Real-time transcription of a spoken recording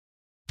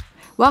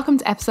Welcome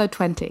to episode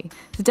 20.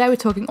 Today we're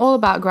talking all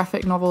about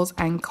graphic novels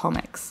and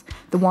comics.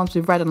 The ones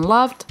we've read and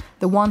loved,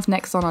 the ones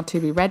next on our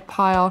to-be-read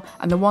pile,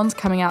 and the ones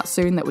coming out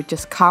soon that we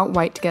just can't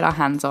wait to get our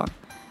hands on.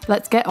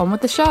 Let's get on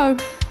with the show.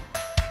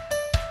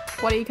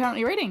 What are you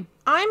currently reading?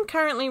 I'm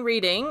currently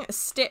reading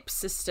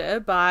Stepsister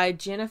by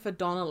Jennifer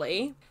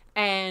Donnelly,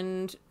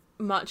 and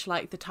much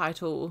like the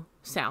title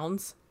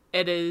sounds,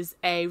 it is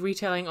a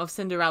retelling of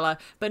Cinderella,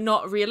 but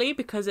not really,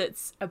 because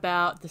it's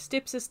about the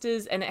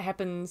stepsisters and it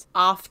happens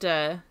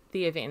after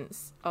the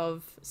events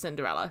of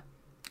Cinderella.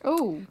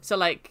 Oh. So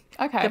like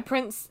Okay.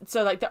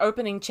 the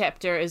opening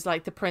chapter is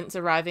like the prince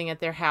arriving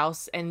at their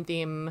house and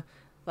them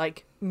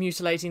like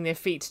mutilating their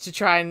feet to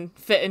try and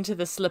fit into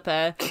the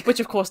slipper, which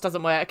of course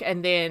doesn't work.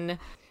 And then,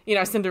 you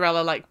know,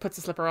 Cinderella like puts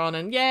the slipper on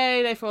and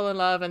yay, they fall in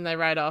love and they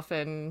ride off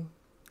and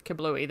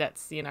kablooey.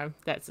 That's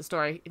the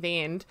story, the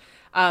end.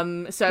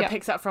 It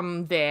picks up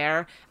from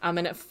there, and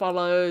it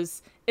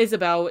follows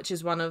Isabel, which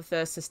is one of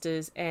the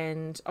sisters,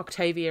 and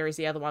Octavia is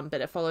the other one, but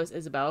it follows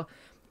Isabel.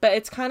 But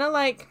it's kind of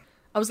like,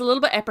 I was a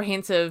little bit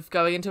apprehensive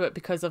going into it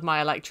because of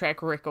my like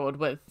track record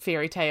with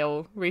fairy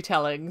tale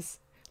retellings.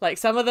 Like,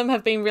 some of them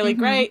have been really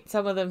great,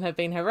 some of them have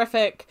been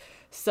horrific,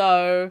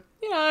 so,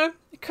 you know,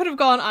 it could have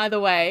gone either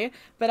way,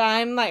 but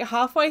I'm like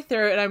halfway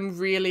through and I'm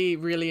really,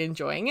 really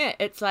enjoying it.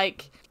 It's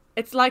like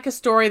a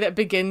story that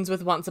begins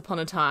with Once Upon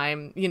a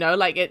Time, you know,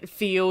 like it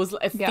feels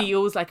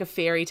like a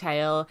fairy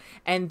tale.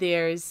 And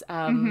there's,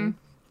 I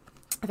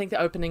think the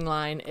opening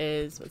line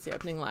is, what's the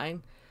opening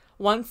line?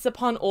 Once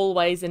upon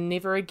always and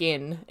never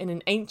again in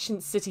an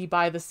ancient city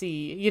by the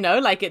sea, you know,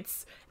 like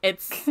it's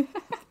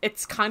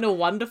kind of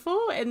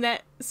wonderful in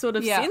that sort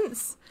of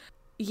sense.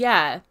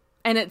 Yeah.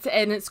 And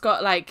it's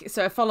got like,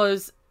 so it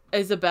follows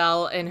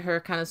Isabel and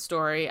her kind of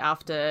story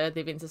after the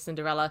events of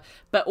Cinderella,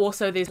 but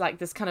also there's like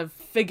this kind of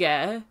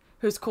figure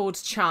who's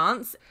called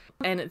Chance,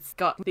 and it's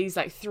got these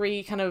like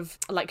three kind of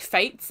like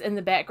fates in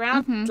the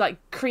background to like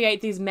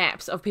create these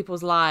maps of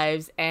people's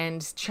lives,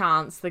 and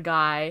Chance, the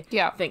guy,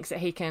 thinks that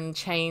he can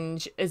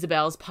change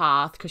Isabel's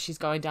path because she's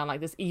going down like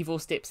this evil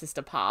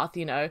stepsister path,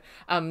 you know.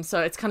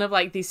 So it's kind of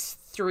like these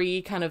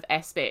three kind of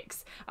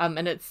aspects,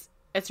 and it's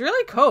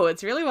really cool.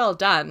 It's really well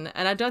done,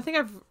 and I don't think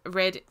I've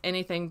read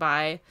anything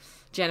by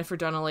Jennifer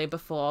Donnelly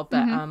before,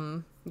 but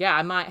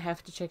I might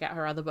have to check out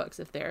her other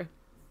books if they're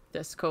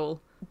this cool.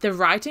 The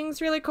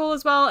writing's really cool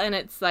as well, and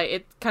it's like,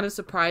 it kind of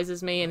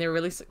surprises me, and there are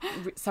really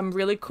some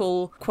really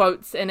cool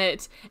quotes in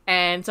it.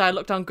 And so I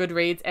looked on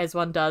Goodreads, as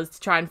one does, to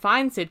try and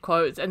find said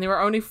quotes, and there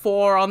were only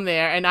 4 on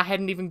there, and I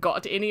hadn't even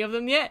got to any of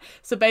them yet.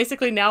 So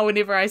basically now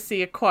whenever I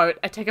see a quote,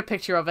 I take a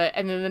picture of it,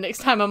 and then the next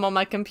time I'm on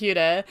my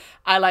computer,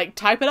 I like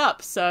type it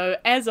up. So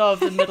as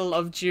of the middle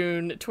of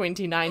June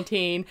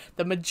 2019,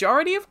 the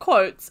majority of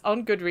quotes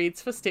on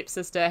Goodreads for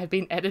Stepsister have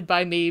been added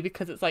by me,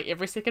 because it's like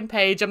every second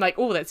page I'm like,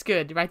 oh, that's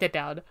good, write that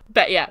down.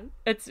 But yeah,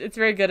 it's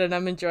very good and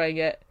I'm enjoying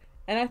it.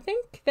 And I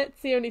think that's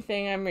the only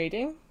thing I'm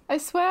reading. I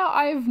swear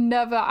I've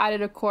never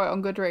added a quote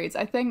on Goodreads.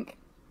 I think,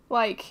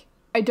 like,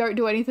 I don't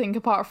do anything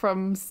apart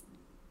from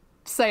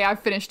say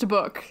I've finished a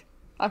book.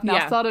 I've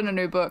now started a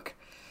new book.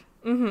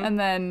 And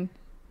then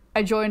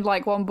I joined,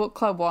 like, one book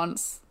club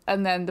once,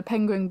 and then the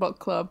Penguin Book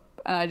Club,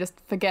 and I just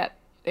forget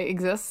it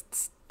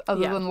exists,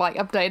 other than, like,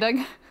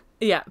 updating.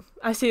 Yeah,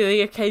 I see the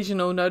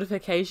occasional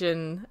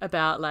notification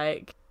about,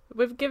 like,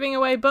 we're giving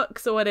away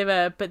books or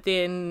whatever, but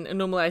then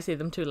normally I see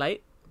them too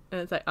late. And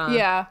it's like,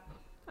 oh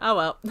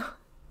well,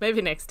 maybe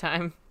next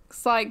time.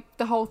 It's like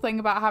the whole thing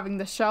about having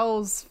the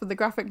shelves for the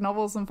graphic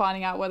novels and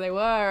finding out where they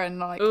were, and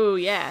like, oh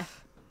yeah,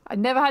 I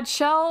never had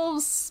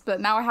shelves,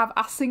 but now I have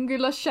a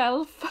singular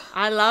shelf.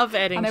 I love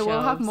adding and shelves. I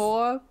will have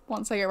more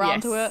once I get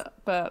around to it,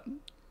 but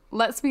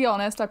let's be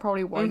honest, I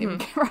probably won't even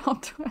get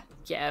around to it.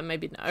 Yeah,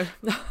 maybe no.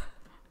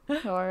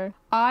 So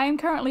I'm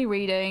currently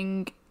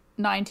reading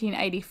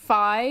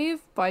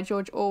 1985 by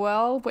George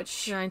Orwell,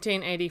 which...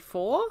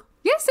 1984?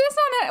 Yes, it's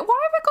not... Why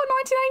have I got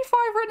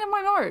 1985 written in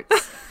my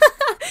notes?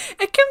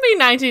 It can be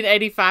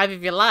 1985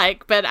 if you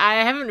like, but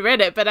I haven't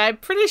read it, but I'm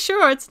pretty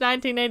sure it's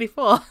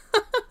 1984.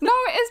 No,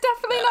 it is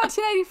definitely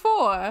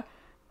 1984.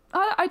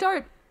 I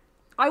don't...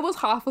 I was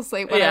half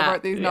asleep when I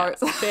wrote these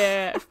notes.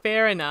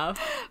 Fair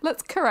enough.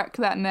 Let's correct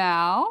that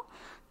now.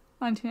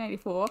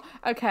 1984.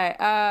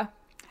 Okay,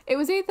 it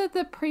was either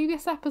the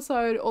previous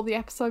episode or the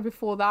episode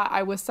before that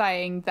I was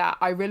saying that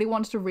I really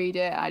wanted to read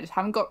it. I just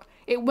haven't got...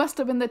 It must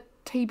have been the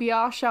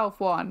TBR shelf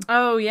one.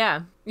 Oh,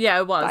 yeah. Yeah,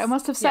 it was. I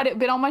must have said it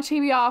been on my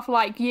TBR for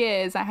like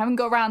years. I haven't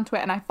got around to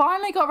it, and I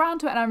finally got around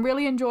to it, and I'm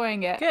really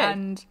enjoying it. Good.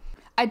 And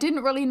I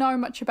didn't really know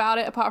much about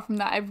it apart from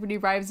that everybody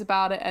raves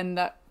about it and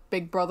that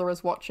Big Brother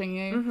is watching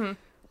you.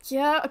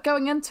 Yeah,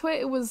 going into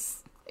it, it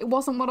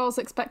wasn't what I was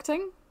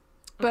expecting,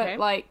 but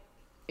like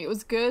it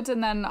was good.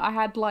 And then I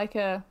had like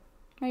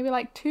maybe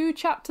like 2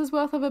 chapters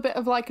worth of a bit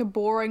of like a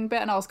boring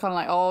bit, and I was kind of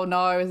like, oh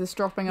no, is this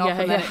dropping off?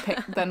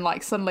 Then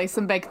like suddenly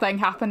some big thing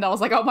happened. I was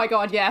like, oh my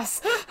god,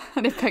 yes.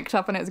 And it picked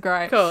up and it's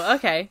great. Cool,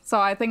 okay. So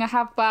I think I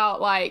have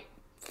about like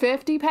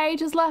 50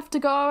 pages left to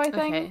go, I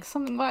think.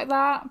 Something like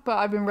that. But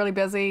I've been really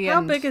busy.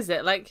 How big is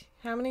it? Like,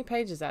 how many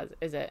pages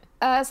is it?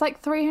 It's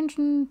like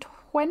 320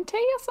 20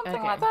 or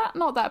something like that.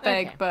 Not that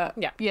big, but,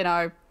 you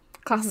know,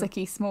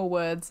 classic-y small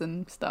words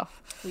and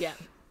stuff. Yeah.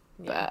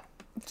 But,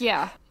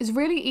 yeah, it's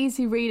really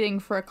easy reading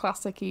for a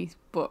classic-y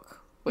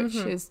book, which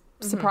is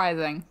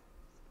surprising.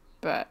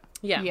 But,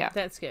 yeah,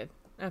 that's good.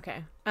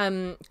 Okay.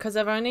 Because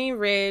I've only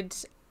read...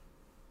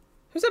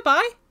 Who's it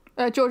by?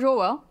 George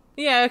Orwell.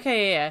 Yeah,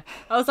 okay, yeah.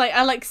 I was like,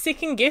 I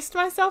second-guessed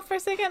myself for a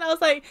second. I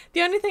was like,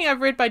 the only thing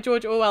I've read by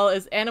George Orwell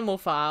is Animal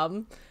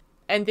Farm.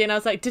 And then I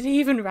was like, did he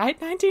even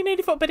write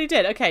 1984? But he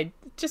did. Okay,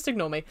 just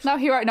ignore me. No,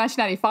 he wrote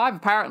 1995,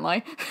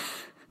 apparently.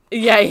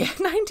 Yeah,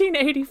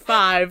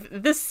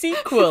 1985, the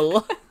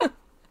sequel.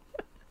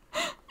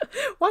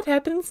 What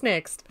happens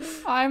next?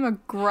 I'm a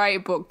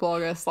great book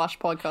blogger /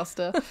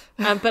 podcaster.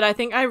 But I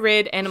think I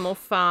read Animal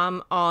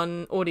Farm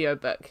on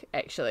audiobook,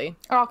 actually.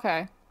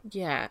 Okay.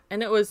 Yeah,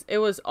 and it was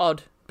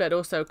odd, but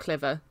also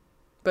clever.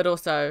 But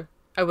also,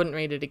 I wouldn't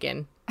read it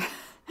again.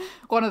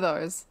 One of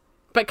those.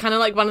 But kind of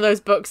like one of those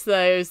books,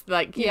 those,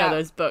 like, you know,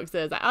 those books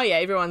that like, oh yeah,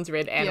 everyone's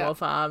read Animal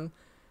Farm.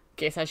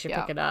 Guess I should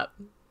pick it up.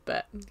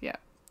 But,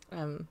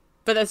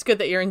 but that's good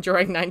that you're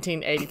enjoying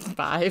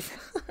 1985.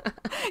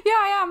 Yeah,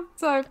 I am.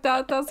 So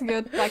that's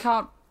good.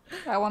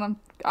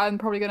 I'm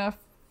probably going to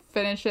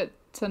finish it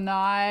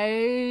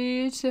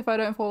tonight if I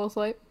don't fall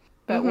asleep.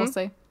 But we'll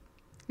see.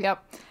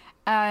 Yep.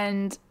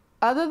 And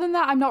other than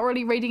that, I'm not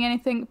really reading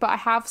anything, but I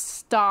have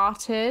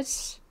started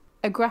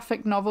a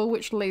graphic novel,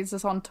 which leads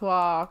us on to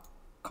our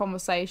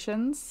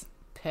conversations.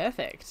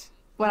 Perfect.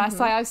 When I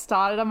say I've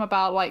started, I'm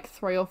about like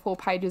 3 or 4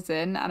 pages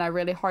in, and I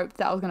really hoped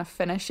that I was going to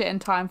finish it in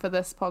time for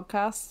this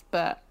podcast,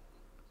 but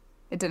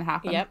it didn't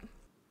happen. Yep.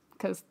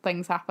 Because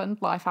things happened,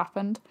 life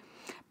happened.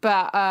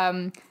 But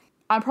I'm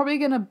probably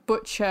going to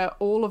butcher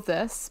all of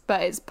this,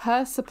 but it's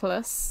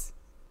Persepolis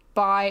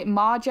by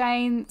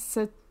Marjane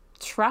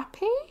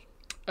Satrapi.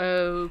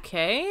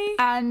 Okay.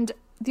 And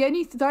the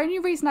only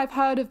reason I've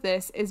heard of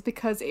this is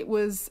because it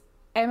was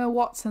Emma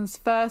Watson's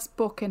first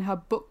book in her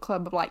book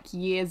club like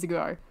years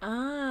ago.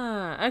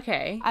 Ah,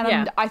 okay.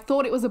 And I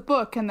thought it was a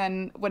book, and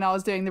then when I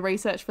was doing the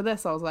research for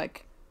this, I was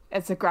like,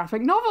 it's a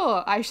graphic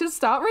novel. I should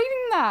start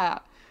reading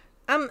that.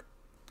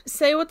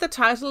 Say what the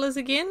title is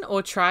again,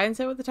 or try and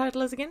say what the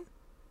title is again.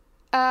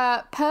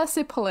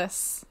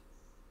 Persepolis.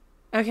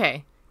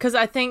 Okay, because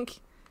I think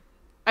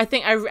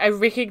I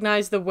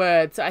recognize the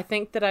word, so I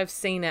think that I've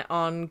seen it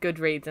on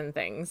Goodreads and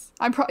things.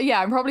 I'm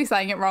probably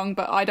saying it wrong,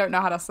 but I don't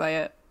know how to say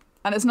it.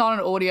 And it's not an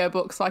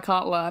audiobook, so I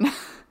can't learn.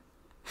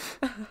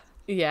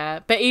 Yeah,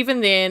 but even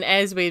then,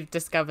 as we've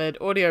discovered,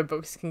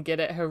 audiobooks can get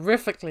it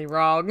horrifically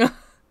wrong.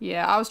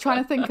 Yeah, I was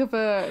trying to think of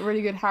a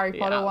really good Harry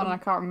Potter one, and I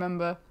can't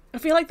remember. I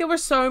feel like there were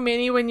so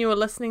many when you were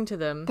listening to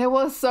them. There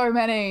was so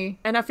many.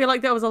 And I feel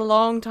like that was a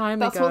long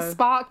time ago. That's what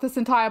sparked this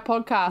entire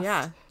podcast.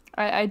 Yeah.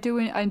 I do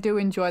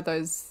enjoy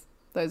those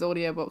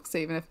audiobooks,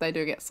 even if they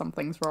do get some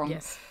things wrong.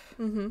 Yes.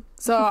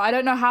 So I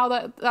don't know how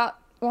that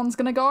one's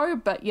going to go,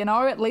 but, you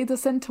know, it leads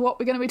us into what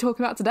we're going to be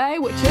talking about today,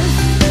 which is...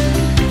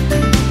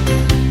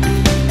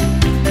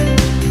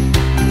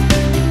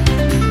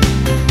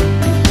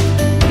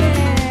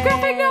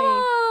 graphic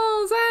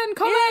novels and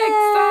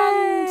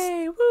comics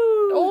and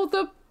all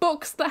the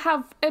books that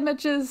have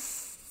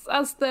images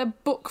as their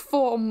book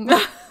form.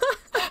 Are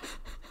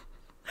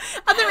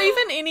there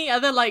even any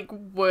other, like,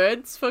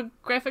 words for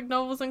graphic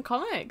novels and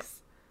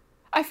comics?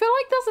 I feel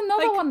like there's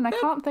another one and I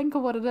can't think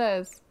of what it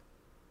is.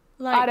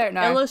 Like, I don't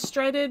know.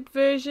 Illustrated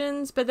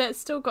versions, but that's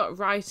still got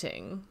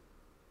writing.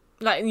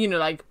 Like, you know,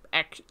 like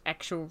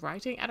actual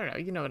writing? I don't know,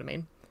 you know what I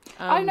mean.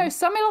 I don't know,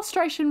 some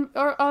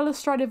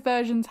illustrated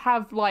versions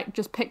have, like,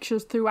 just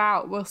pictures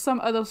throughout, while some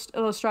other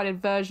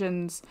illustrated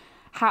versions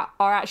are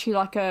actually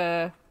like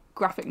a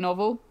graphic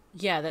novel.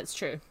 Yeah, that's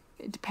true.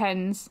 It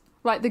depends.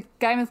 Like, the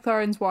Game of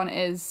Thrones one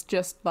is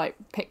just, like,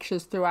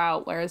 pictures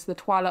throughout, whereas the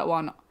Twilight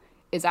one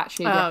is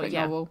actually a graphic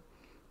novel.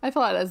 I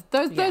feel like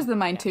those are the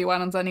main two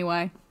ones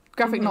anyway.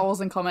 Graphic novels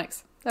and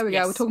comics. There we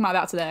go, we're talking about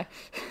that today.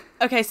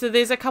 Okay, so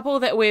there's a couple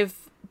that we've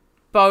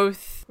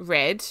both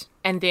read,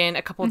 and then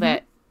a couple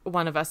that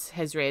one of us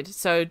has read.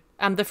 So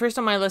the first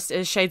on my list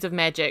is Shades of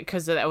Magic,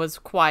 because that was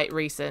quite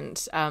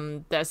recent.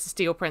 That's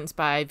Steel Prince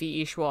by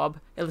V.E. Schwab,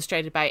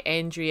 illustrated by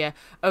Andrea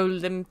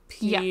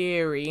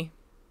Olimpieri.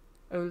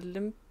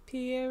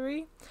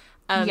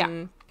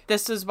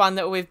 This is one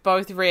that we've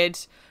both read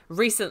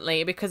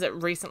recently, because it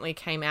recently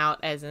came out,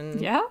 as in...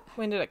 Yeah?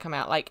 When did it come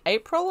out? Like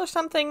April or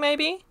something,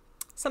 maybe?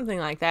 Something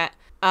like that.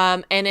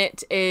 And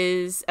it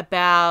is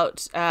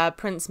about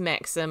Prince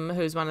Maxim,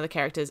 who's one of the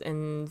characters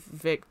in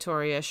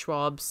Victoria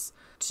Schwab's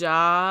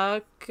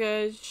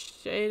Darker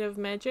Shade of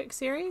Magic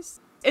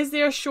series. Is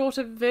there a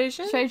shorter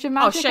version? Shades of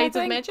Magic, Shades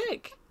of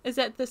Magic? Is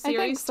that the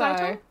series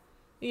title?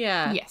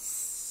 Yeah.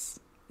 Yes.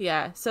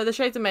 Yeah, so the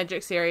Shades of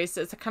Magic series,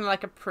 it's kind of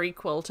like a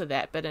prequel to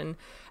that, but in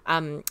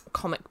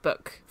comic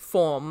book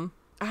form.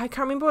 I can't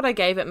remember what I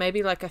gave it,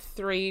 maybe like a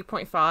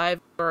 3.5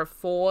 or a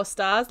 4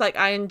 stars. Like,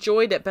 I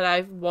enjoyed it, but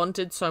I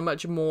wanted so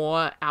much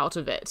more out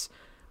of it.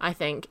 I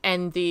think.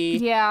 And the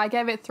Yeah, I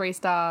gave it 3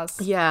 stars.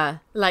 yeah,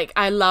 like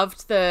I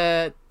loved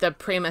the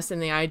premise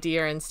and the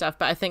idea and stuff,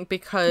 but I think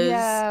because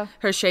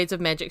her Shades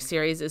of Magic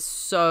series is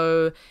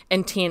so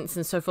intense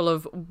and so full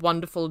of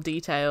wonderful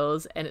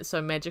details and it's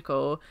so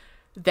magical,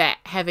 that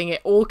having it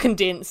all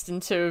condensed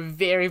into a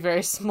very,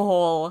 very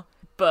small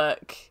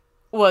book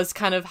was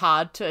kind of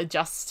hard to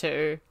adjust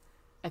to,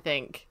 I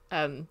think.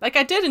 Like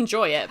I did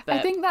enjoy it, but I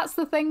think that's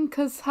the thing,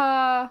 because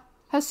her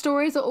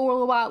stories are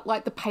all about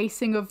like the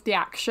pacing of the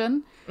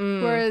action,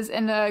 whereas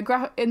in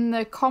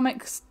the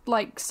comics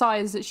like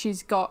size that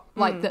she's got,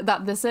 like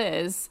that this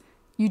is,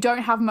 you don't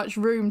have much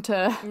room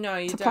to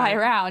play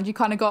around. You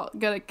kind of got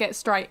to get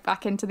straight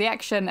back into the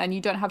action, and you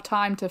don't have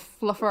time to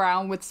fluff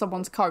around with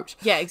someone's coat.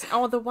 Yeah,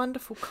 oh, the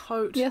wonderful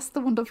coat. Yes, the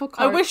wonderful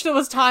coat. I wish there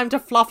was time to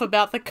fluff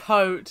about the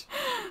coat.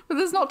 But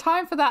there's not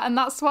time for that, and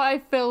that's what I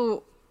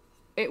feel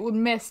it would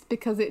miss,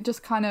 because it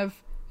just kind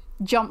of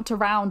jumped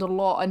around a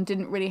lot and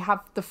didn't really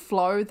have the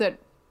flow that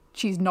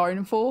she's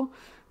known for,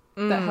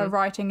 that her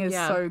writing is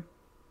so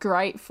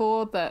great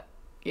for. That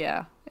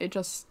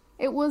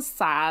it was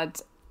sad,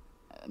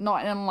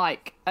 not in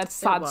like a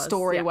sad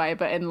story way,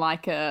 but in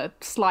like a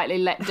slightly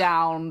let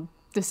down,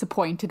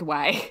 disappointed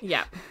way.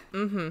 Yeah.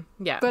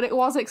 But it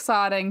was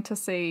exciting to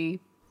see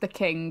the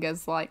king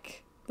as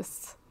like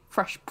this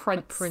fresh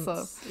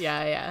prince.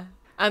 Yeah.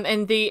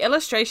 And the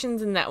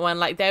illustrations in that one,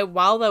 like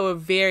while they were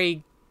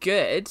very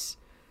good,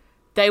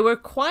 they were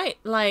quite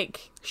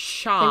like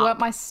sharp. They weren't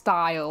my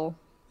style.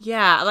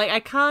 Yeah, like I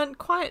can't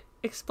quite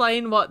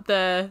explain what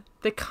the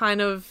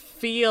kind of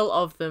feel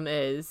of them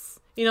is.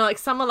 You know, like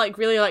some are like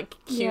really like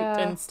cute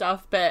and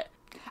stuff, but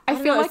I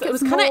feel like it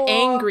was kind of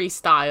angry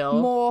style,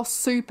 more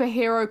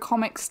superhero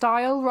comic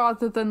style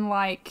rather than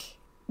like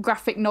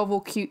graphic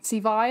novel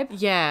cutesy vibe.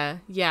 Yeah,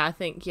 I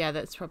think that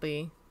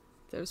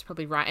was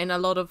probably right, and a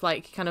lot of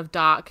like kind of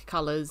dark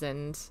colors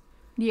and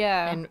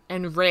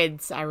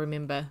reds. I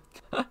remember.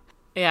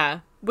 Yeah,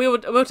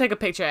 we'll take a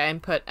picture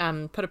and put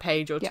a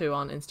page or two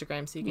on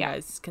Instagram so you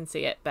guys can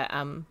see it. But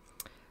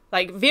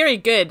like very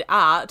good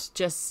art,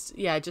 just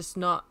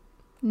not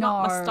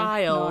my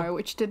style. No,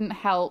 which didn't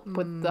help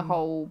with the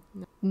whole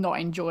not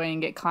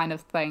enjoying it kind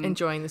of thing.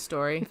 Enjoying the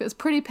story. If it was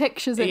pretty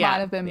pictures, it might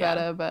have been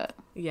better, but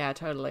yeah,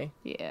 totally.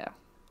 Yeah,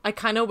 I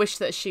kind of wish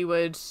that she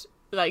would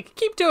like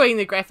keep doing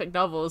the graphic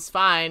novels,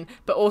 fine,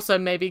 but also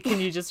maybe can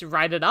you just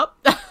write it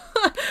up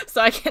so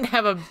I can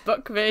have a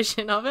book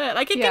version of it?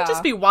 Like it can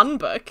just be one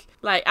book.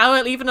 Like I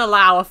will even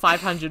allow a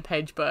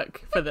 500-page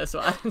book for this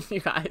one, you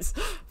guys.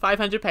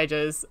 500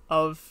 pages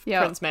of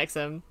Prince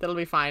Maxim. That'll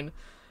be fine.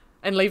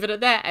 And leave it at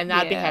that, and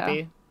I'd be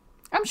happy.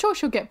 I'm sure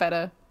she'll get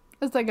better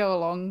as they go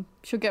along.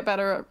 She'll get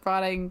better at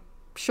writing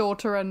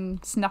shorter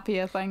and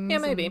snappier things. Yeah,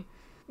 maybe.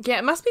 Yeah,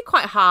 it must be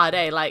quite hard,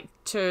 like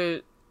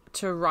to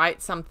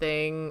write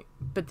something,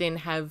 but then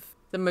have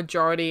the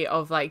majority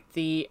of like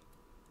the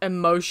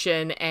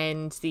emotion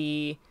and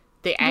the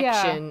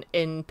action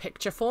in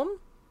picture form,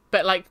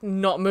 but like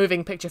not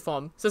moving picture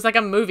form. So it's like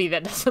a movie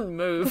that doesn't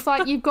move. It's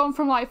like you've gone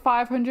from like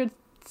 500,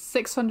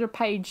 600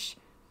 page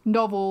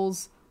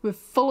novels with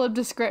full of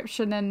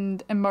description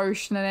and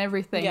emotion and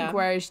everything,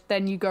 whereas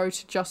then you go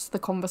to just the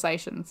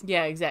conversations.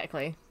 Yeah,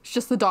 exactly. It's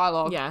just the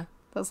dialogue. Yeah.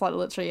 That's like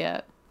literally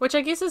it. Which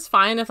I guess is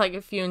fine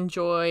if you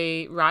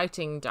enjoy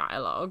writing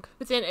dialogue,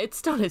 but then it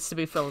still needs to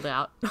be filled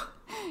out.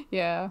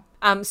 Yeah.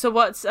 So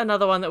what's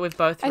another one that we've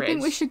both read? I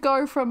think we should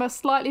go from a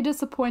slightly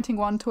disappointing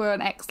one to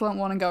an excellent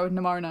one and go with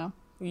Nimona.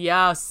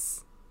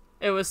 Yes.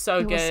 It was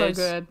so good. It was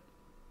so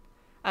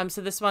good.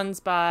 So this one's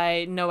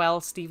by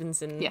Noelle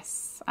Stevenson.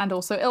 Yes, and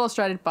also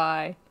illustrated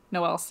by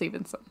Noelle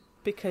Stevenson.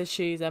 Because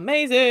she's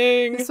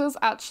amazing! This was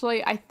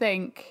actually, I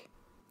think,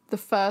 the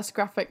first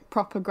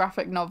proper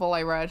graphic novel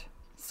I read.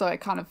 So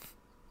it kind of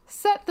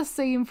set the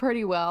scene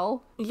pretty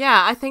well.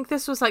 Yeah, I think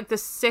this was like the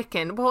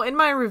second. Well, in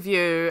my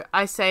review,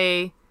 I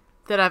say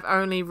that I've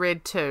only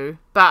read 2,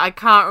 but I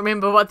can't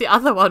remember what the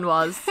other one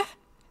was.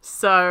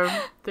 So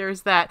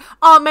there's that.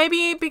 Oh,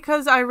 maybe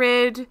because I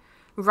read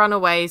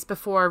Runaways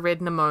before I read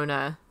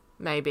Nimona,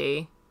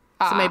 maybe.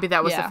 So maybe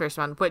that was the first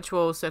one, which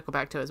we'll circle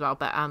back to as well.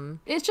 But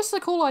it's just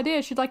a cool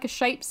idea. She's like a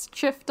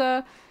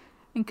shapeshifter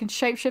and can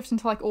shapeshift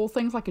into like all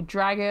things, like a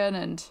dragon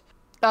and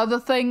other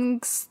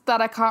things that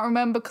I can't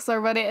remember because I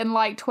read it in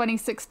like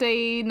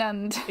 2016.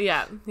 And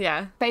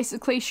yeah.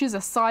 Basically, she's a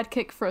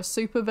sidekick for a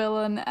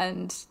supervillain,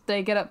 and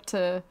they get up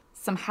to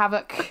some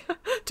havoc.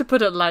 To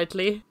put it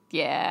lightly.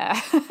 Yeah.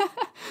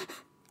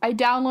 I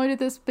downloaded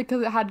this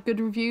because it had good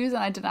reviews,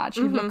 and I didn't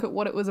actually look at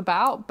what it was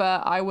about,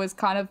 but I was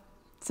kind of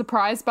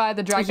surprised by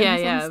the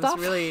dragons and stuff. It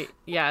was really,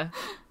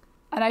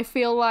 And I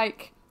feel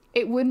like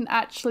it wouldn't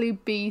actually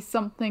be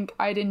something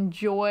I'd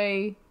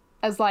enjoy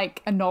as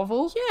like a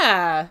novel.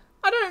 Yeah.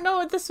 I don't know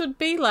what this would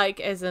be like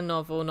as a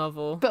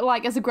novel. But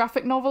like as a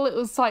graphic novel, it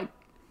was like,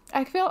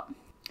 I feel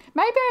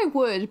maybe I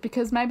would,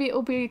 because maybe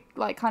it'll be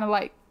like kind of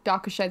like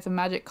Darker Shades of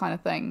Magic kind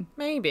of thing.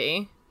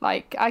 Maybe.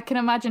 Like, I can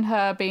imagine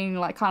her being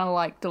like kind of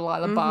like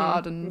Delilah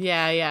Bard and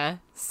yeah,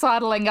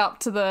 sidling up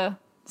to the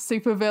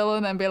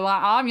supervillain and be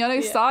like, I'm your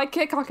new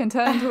sidekick, I can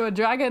turn into a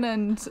dragon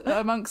and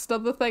amongst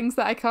other things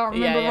that I can't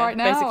remember right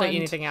now. Basically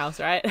anything else,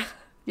 right?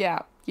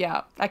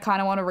 Yeah, I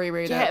kind of want to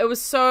reread it. Yeah, it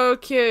was so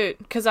cute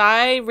because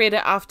I read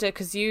it after,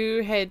 because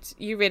you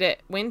read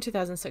it when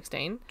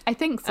 2016. I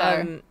think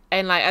so.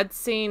 And like I'd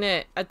seen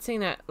it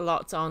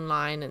lots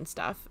online and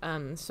stuff.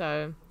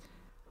 So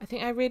I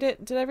think I read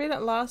it. Did I read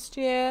it last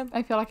year?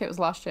 I feel like it was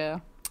last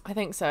year. I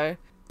think so.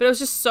 But it was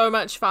just so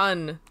much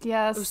fun.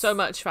 Yes, it was so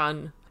much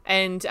fun.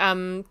 And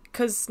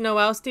because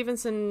Noelle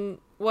Stevenson,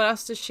 what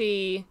else does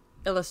she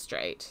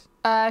illustrate?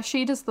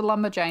 She does the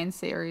Lumberjane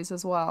series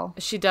as well.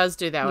 She does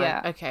do that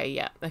one. Okay,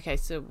 yeah. Okay,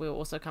 so we'll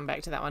also come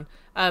back to that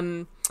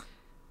one.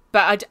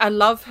 But I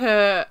love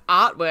her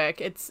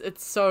artwork. It's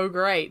so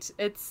great.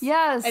 It's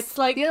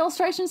like the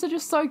illustrations are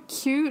just so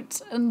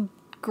cute and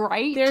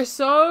great. They're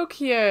so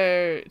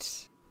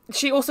cute.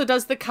 She also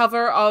does the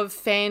cover of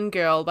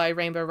Fangirl by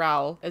Rainbow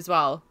Rowell as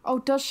well. Oh,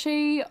 does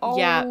she? Oh.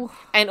 Yeah.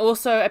 And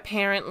also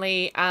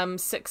apparently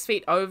 6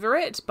 Feet Over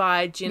It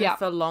by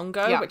Jennifer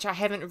Longo, which I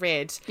haven't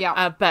read.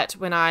 Yeah. But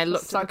when I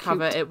looked at the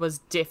cover, cute. it was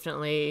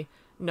definitely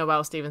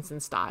Noelle Stevenson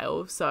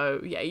style.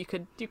 So yeah, you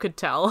could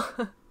tell.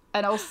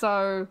 And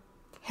also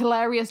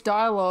hilarious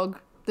dialogue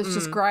that's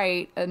just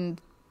great and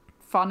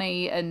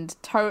funny and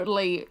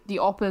totally the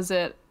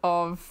opposite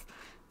of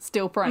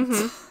Steel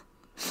Prince. Mm-hmm.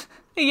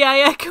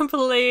 Yeah,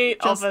 complete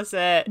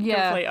opposite.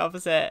 Complete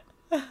opposite.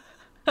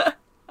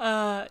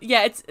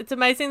 It's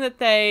amazing that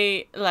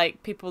they,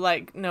 like, people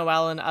like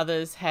Noelle and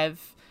others have,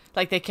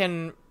 like, they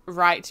can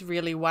write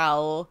really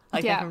well,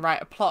 like they can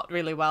write a plot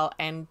really well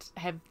and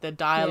have the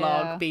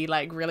dialogue be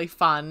like really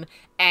fun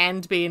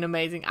and be an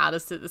amazing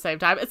artist at the same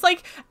time. It's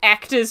like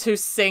actors who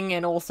sing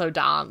and also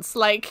dance.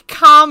 Like,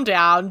 calm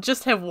down,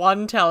 just have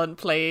one talent,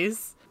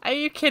 please. Are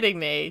you kidding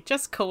me?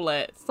 Just cool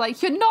it. It's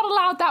like, you're not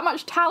allowed that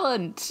much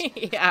talent.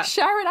 Yeah.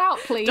 Share it out,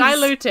 please.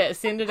 Dilute it.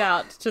 Send it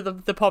out to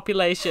the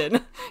population.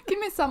 Give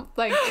me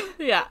something.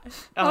 Yeah.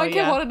 I don't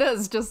care what it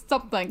is, just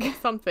something.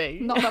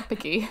 Something. Not that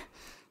picky.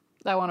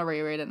 I want to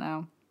reread it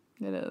now.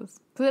 It is.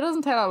 Because it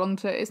doesn't take that long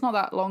it's not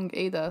that long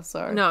either,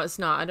 so. No, it's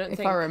not. If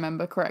I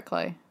remember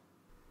correctly.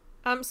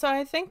 So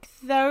I think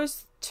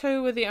those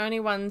two were the only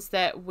ones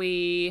that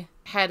we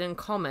had in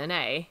common,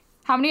 eh?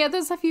 How many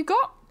others have you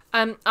got?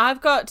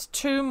 I've got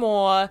 2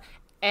 more,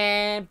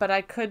 but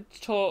I could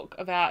talk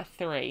about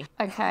 3.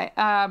 Okay,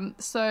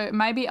 so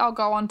maybe I'll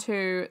go on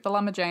to the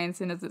Lumberjanes,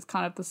 seeing as it's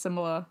kind of the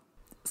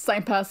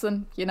same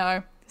person,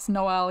 it's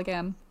Noelle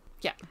again.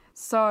 Yeah.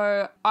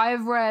 So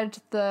I've read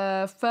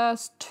the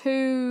first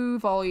 2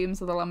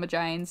 volumes of the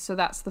Lumberjanes, so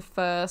that's the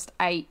first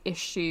 8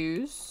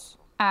 issues,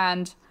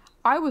 and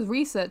I was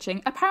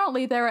researching.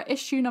 Apparently, they're at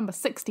issue number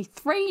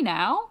 63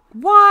 now.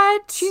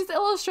 What? She's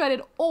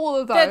illustrated all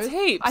of those. That's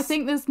heaps. I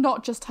think there's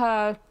not just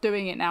her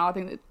doing it now. I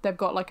think that they've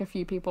got like a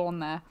few people on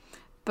there.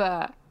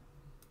 But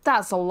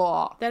that's a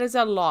lot. That is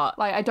a lot.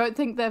 Like, I don't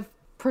think they've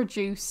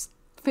produced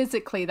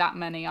physically that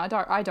many. I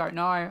don't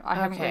know. I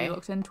haven't really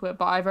looked into it,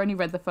 but I've only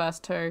read the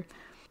first 2.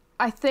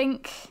 I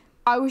think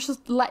I was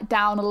just let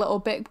down a little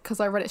bit because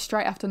I read it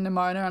straight after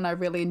Nimona and I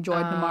really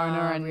enjoyed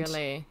Nimona,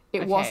 and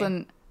it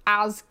wasn't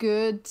as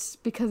good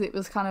because it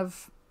was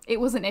it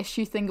was an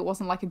issue thing. It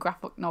wasn't like a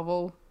graphic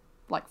novel,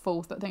 like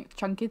full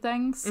chunky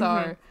thing.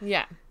 So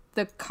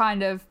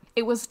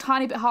it was a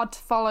tiny bit hard to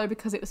follow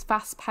because it was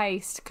fast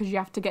paced because you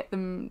have to get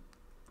them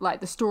like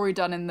the story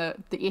done in the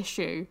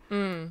issue.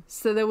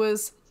 So there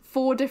was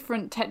 4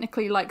 different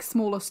technically like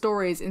smaller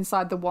stories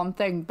inside the one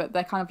thing, but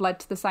they kind of led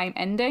to the same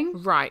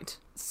ending. Right.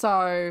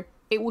 So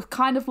it was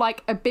kind of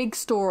like a big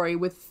story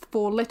with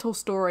 4 little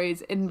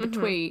stories in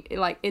between,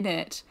 like in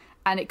it.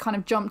 And it kind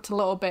of jumped a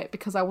little bit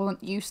because I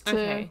wasn't used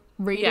to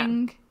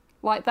reading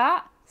like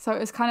that. So it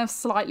was kind of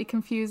slightly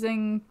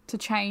confusing to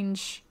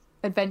change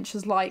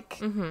adventures like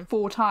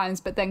 4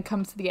 times, but then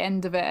come to the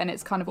end of it and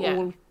it's kind of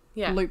all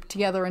looped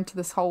together into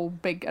this whole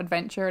big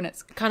adventure, and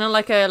it's kind of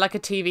like a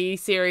TV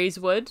series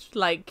would,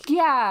 like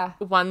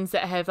ones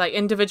that have like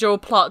individual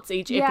plots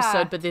each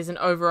episode, but there's an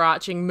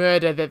overarching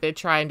murder that they're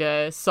trying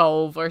to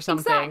solve or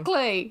something.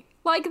 Exactly.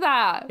 Like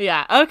that.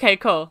 Yeah. Okay,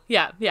 cool.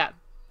 Yeah.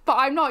 But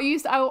I'm not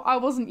used I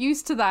wasn't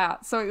used to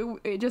that, so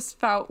it just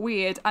felt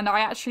weird, and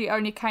I actually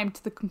only came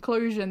to the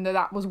conclusion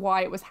that was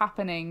why it was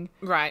happening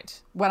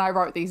when I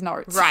wrote these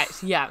notes. Right,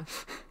 yeah.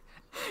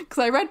 Because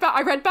I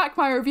read back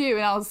my review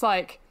and I was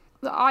like,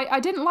 I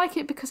didn't like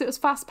it because it was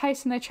fast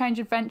paced and they changed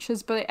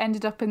adventures, but it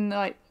ended up in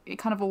like it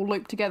kind of all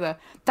looped together.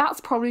 That's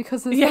probably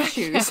because there's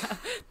issues. Yeah.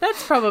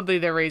 That's probably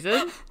the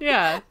reason.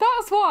 Yeah.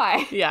 That's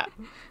why. Yeah.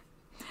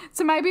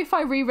 So maybe if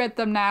I reread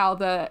them now,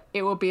 that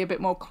it will be a bit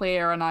more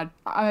clear, and I'm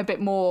a bit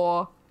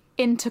more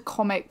into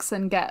comics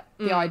and get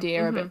the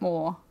idea a bit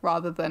more,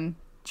 rather than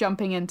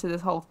jumping into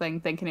this whole thing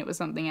thinking it was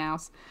something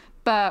else.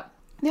 But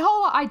the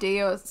whole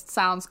idea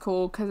sounds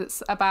cool because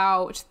it's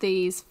about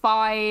these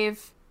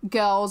 5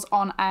 girls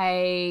on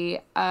a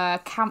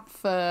camp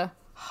for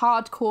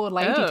hardcore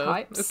lady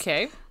types.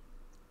 Okay.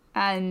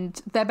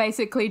 And they're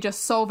basically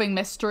just solving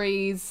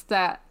mysteries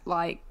that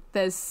like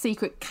there's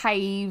secret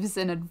caves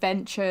and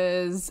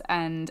adventures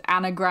and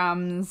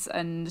anagrams,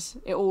 and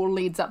it all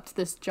leads up to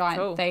this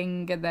giant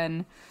thing, and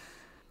then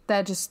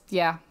they're just,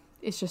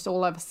 it's just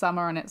all over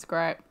summer, and it's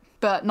great.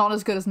 But not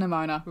as good as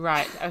Nimona.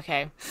 Right,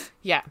 okay.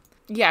 Yeah,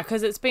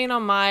 because it's been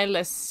on my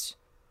list.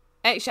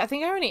 Actually, I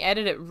think I only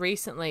added it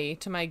recently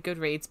to my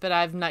Goodreads, but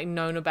I've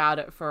known about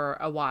it for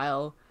a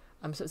while.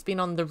 So it's been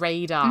on the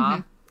radar.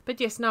 Mm-hmm. But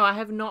yes, no, I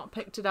have not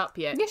picked it up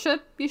yet. You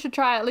should. You should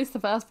try at least the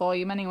first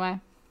volume anyway.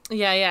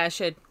 Yeah, I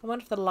should. I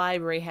wonder if the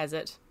library has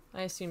it.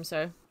 I assume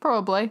so.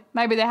 Probably.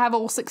 Maybe they have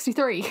all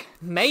 63.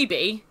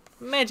 Maybe.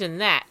 Imagine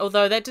that.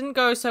 Although that didn't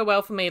go so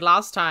well for me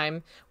last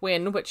time,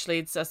 which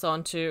leads us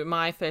on to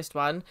my first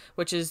one,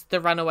 which is The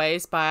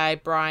Runaways by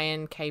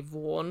Brian K.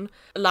 Vaughan.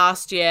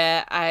 Last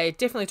year, I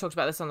definitely talked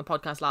about this on the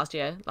podcast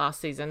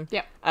last season.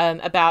 Yep.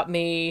 About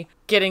me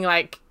getting,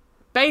 like,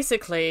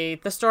 basically,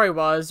 the story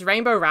was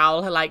Rainbow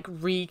Rowell had, like,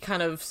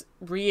 reignited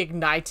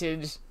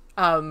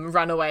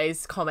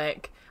Runaways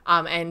comic,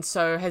 and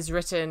so has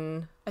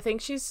written, I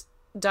think she's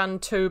done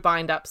 2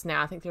 bind-ups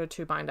now. I think there are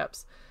 2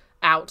 bind-ups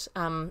out,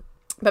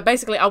 but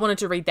basically, I wanted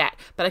to read that,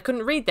 but I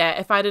couldn't read that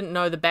if I didn't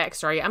know the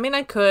backstory. I mean,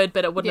 I could,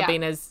 but it wouldn't have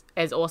been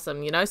as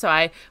awesome, you know? So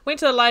I went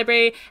to the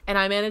library, and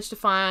I managed to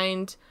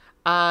find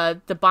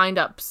the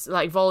bind-ups,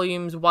 like,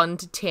 volumes 1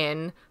 to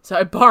 10. So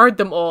I borrowed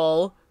them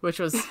all, which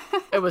was,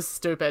 it was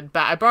stupid,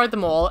 but I borrowed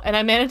them all, and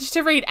I managed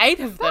to read 8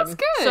 of them. That's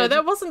good. So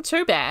that wasn't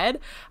too bad.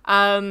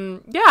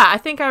 I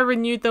think I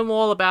renewed them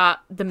all about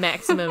the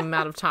maximum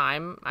amount of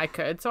time I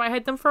could. So I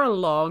had them for a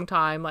long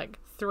time, like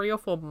 3 or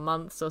 4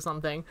 months or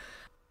something.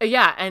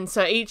 Yeah, and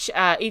so each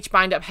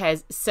bind-up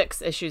has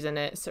 6 issues in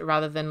it, so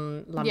rather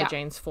than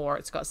Lumberjane's 4,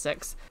 it's got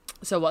 6.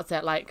 So what's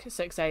that, like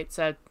 6, 8,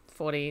 so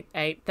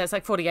 48. That's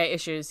like 48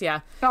 issues,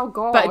 yeah. Oh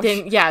gosh.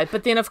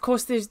 But then of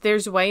course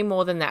there's way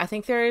more than that. I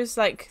think there's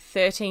like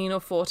 13 or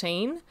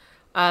 14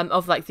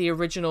 of like the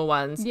original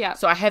ones. Yeah.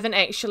 So I haven't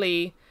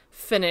actually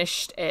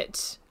finished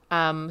it.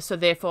 So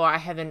therefore I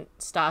haven't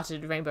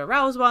started Rainbow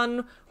Rowell's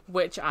one,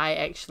 which I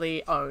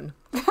actually own.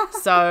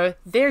 So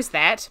there's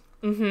that.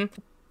 Mm-hmm.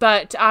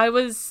 But I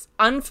was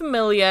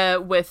unfamiliar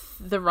with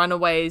the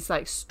Runaways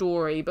like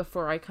story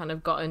before I kind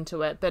of got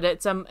into it. But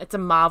it's a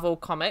Marvel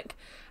comic,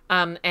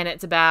 and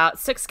it's about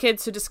 6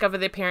 kids who discover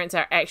their parents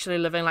are actually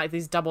living like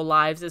these double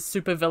lives as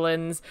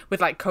supervillains with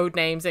like code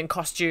names and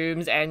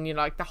costumes and, you know,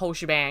 like the whole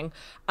shebang.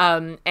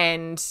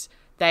 And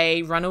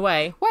they run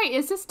away. Wait,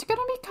 is this going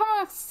to become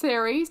a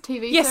series, TV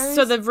series? Yes,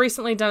 so they've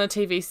recently done a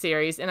TV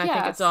series, and I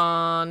think it's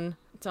on.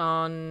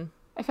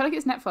 I feel like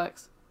it's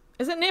Netflix.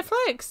 Is it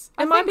Netflix?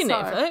 It might be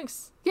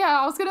Netflix.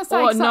 Yeah, I was going to say.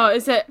 Oh, no,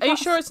 is it? Are you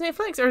sure it's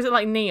Netflix, or is it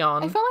like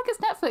Neon? I feel like it's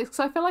Netflix, because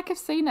I feel like I've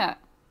seen it.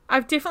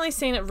 I've definitely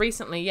seen it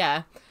recently,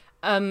 yeah.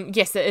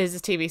 Yes, it is a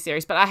TV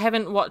series, but I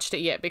haven't watched it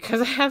yet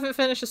because I haven't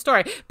finished the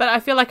story. But I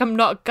feel like I'm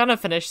not gonna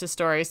finish the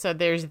story, so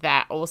there's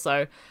that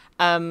also.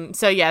 So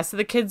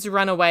the kids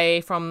run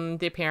away from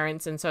their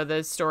parents, and so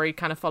the story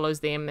kind of follows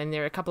them, and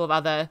there are a couple of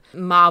other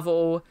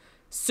Marvel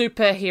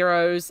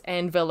superheroes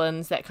and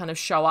villains that kind of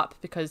show up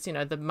because, you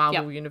know, the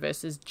Marvel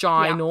universe is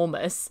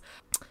ginormous.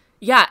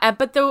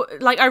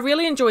 But I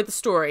really enjoyed the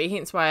story,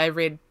 hence why I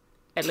read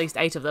at least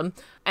 8 of them,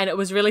 and it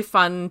was really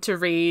fun to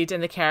read,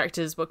 and the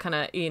characters were kind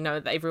of, you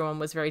know, everyone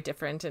was very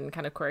different and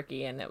kind of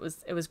quirky, and it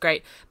was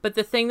great. But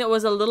the thing that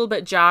was a little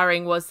bit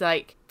jarring was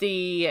like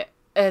the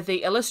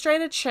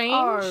illustrator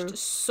changed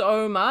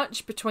so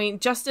much between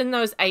just in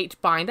those 8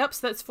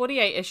 bind-ups. That's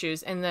 48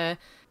 issues, and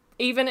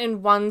even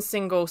in one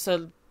single,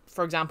 so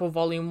for example,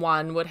 volume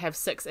 1 would have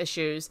 6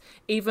 issues.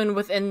 Even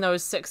within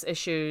those 6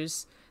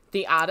 issues,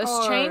 the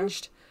artist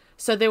changed.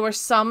 So there were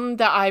some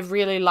that I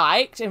really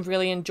liked and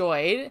really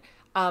enjoyed.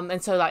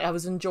 And so like I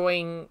was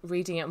enjoying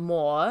reading it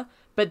more.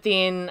 But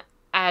then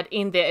I'd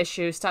end the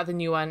issue, start the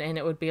new one, and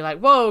it would be like,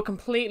 whoa,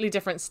 completely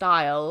different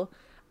style.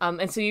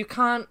 And so you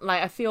can't,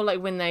 like, I feel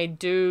like when they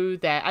do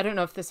that, I don't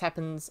know if this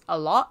happens a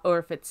lot or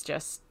if it's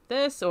just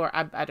this, or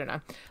I don't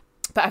know.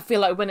 But I feel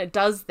like when it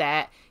does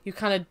that,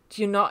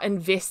 you're not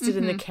invested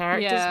in the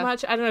characters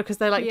much. I don't know, because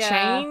they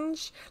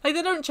change. Like,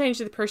 they don't change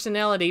their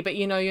personality, but,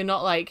 you know, you're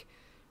not like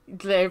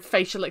their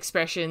facial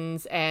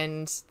expressions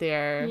and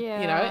their,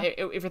 you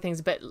know,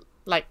 everything's a bit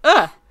like,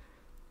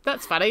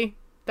 that's funny.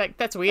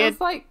 That's weird. It's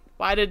like,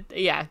 why did,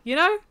 you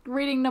know?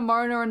 Reading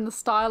Nimona in the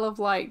style of,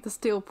 like, the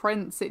Steel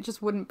Prince, it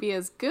just wouldn't be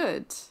as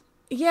good.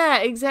 Yeah,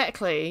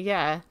 exactly,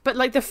 yeah. But,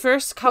 like, the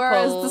first couple...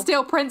 Whereas the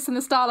Steel Prince in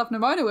the style of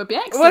Nimona would be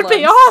excellent. Would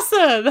be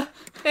awesome!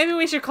 Maybe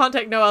we should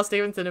contact Noelle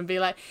Stevenson and be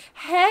like,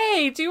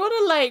 hey, do you want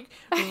to, like,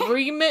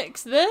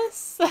 remix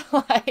this?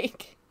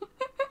 Like...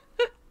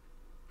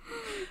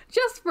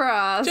 Just for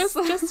us.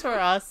 Just for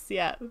us,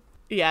 yeah.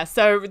 Yeah,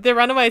 so The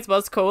Runaways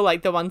was cool,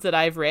 like, the ones that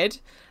I've read.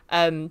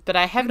 But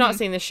I have not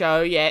seen the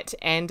show yet,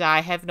 and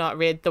I have not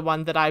read the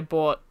one that I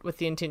bought with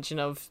the intention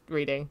of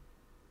reading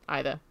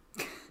either.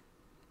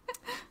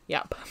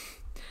 Yep.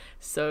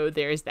 So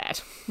there's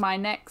that. My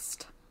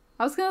next.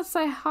 I was going to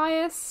say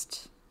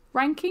highest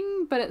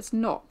ranking, but it's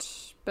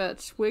not.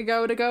 But we're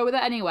going to go with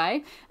it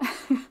anyway.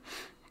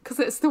 Because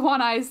it's the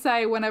one I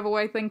say whenever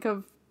I think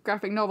of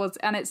graphic novels,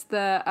 and it's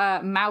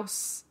the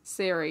Mouse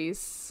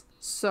series.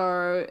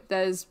 So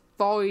there's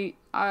I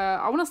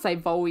want to say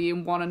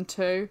volume 1 and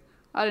 2.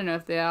 I don't know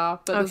if they are,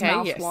 but there's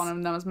Mouse 1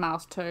 and then there's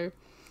Mouse 2.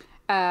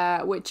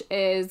 Which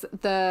is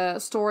the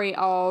story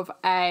of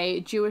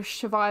a Jewish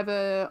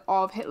survivor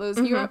of Hitler's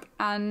Europe,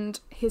 and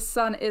his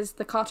son is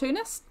the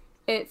cartoonist.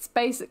 It's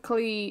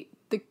basically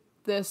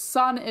the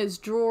son is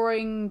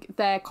drawing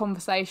their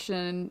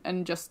conversation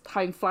and just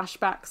having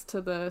flashbacks to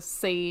the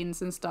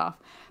scenes and stuff.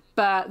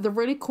 But the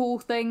really cool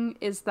thing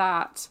is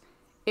that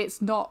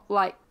it's not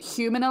like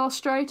human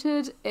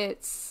illustrated,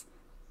 it's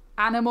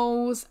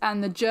animals,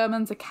 and the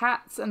Germans are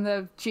cats and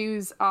the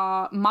Jews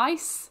are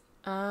mice.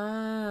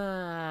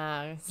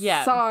 Yeah.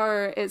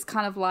 So it's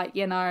kind of like,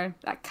 you know,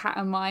 that cat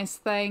and mice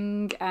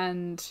thing,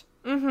 and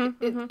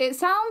it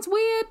sounds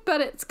weird,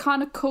 but it's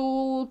kind of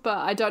cool. But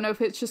I don't know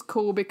if it's just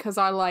cool because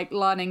I like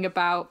learning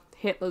about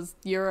Hitler's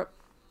Europe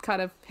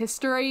kind of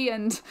history,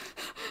 and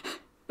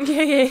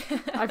yeah.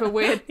 I have a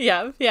weird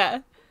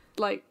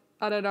like,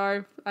 I don't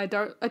know. I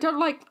don't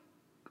like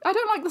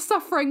the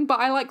suffering, but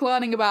I like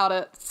learning about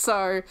it.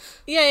 So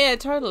yeah,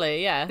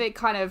 totally, yeah. It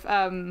kind of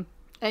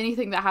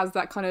anything that has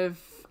that kind of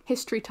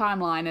history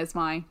timeline is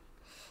my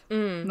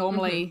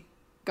normally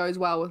goes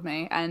well with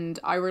me, and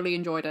I really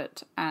enjoyed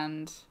it,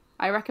 and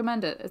I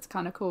recommend it. It's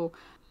kind of cool.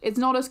 It's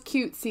not as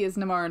cutesy as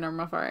Nimona, I'm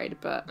afraid,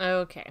 but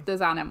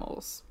there's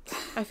animals.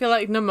 I feel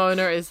like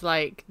Nimona is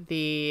like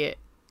the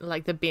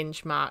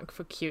benchmark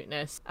for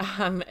cuteness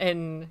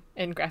in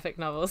graphic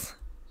novels.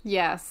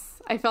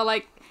 Yes, I feel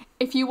like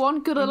if you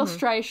want good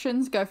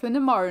illustrations, go for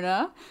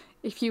Nimona.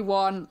 If you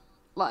want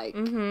like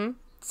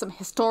some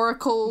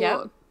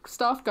historical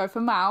stuff, go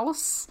for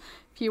Mouse.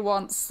 If you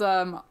want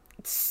some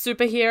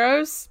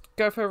superheroes,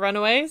 go for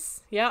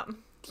Runaways. Yep.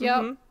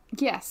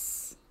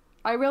 Yes,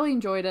 I really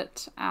enjoyed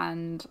it,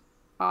 and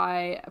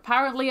I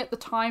apparently at the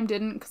time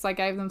didn't, because I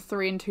gave them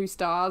 3 and 2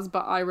 stars,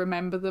 but I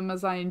remember them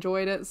as I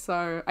enjoyed it,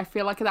 so I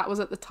feel like that was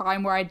at the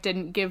time where I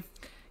didn't give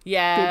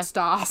good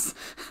stars.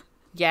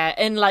 Yeah,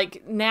 and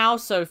like now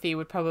Sophie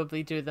would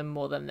probably do them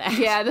more than that.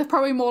 Yeah, they're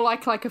probably more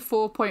like a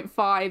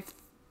 4.5,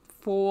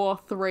 4,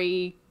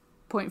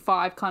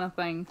 3.5 kind of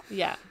thing.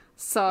 Yeah.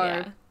 So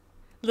a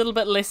little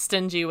bit less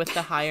stingy with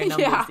the higher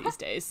numbers these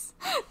days.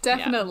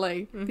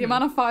 Definitely. Yeah. The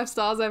amount of 5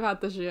 stars I've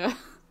had this year.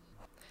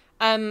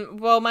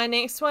 Well, my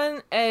next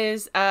one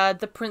is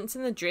The Prince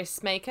and the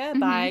Dressmaker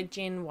by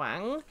Jen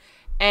Wang.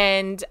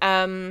 And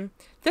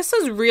this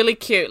is really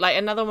cute. Like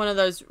another one of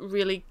those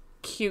really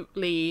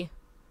cutely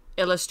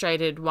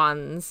illustrated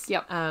ones.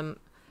 Yep.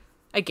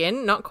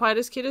 Again, not quite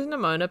as cute as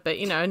Nimona, but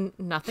you know,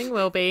 nothing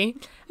will be.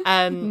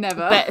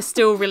 Never. But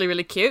still really,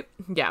 really cute.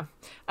 Yeah.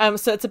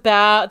 So it's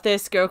about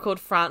this girl called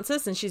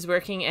Frances, and she's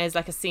working as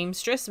like a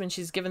seamstress when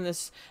she's given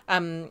this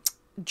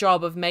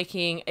job of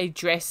making a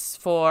dress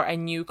for a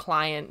new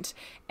client,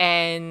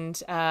 and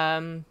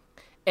the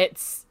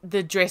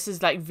dress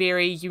is like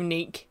very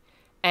unique,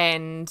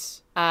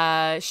 and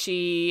how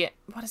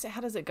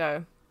does it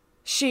go?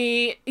 So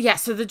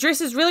the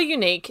dress is really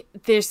unique.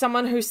 There's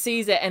someone who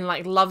sees it and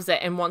like loves it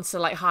and wants to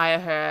like hire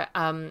her,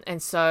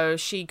 and so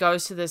she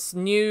goes to this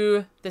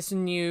new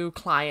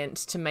client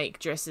to make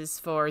dresses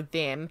for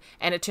them,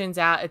 and it turns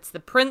out it's the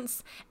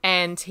prince,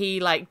 and he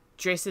like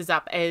dresses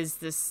up as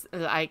this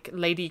like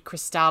Lady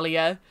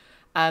Crystalia,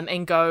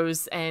 and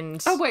goes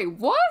and oh wait,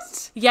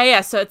 what?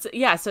 So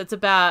it's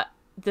about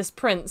this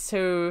prince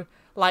who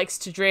likes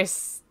to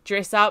dress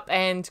up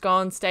and go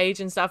on stage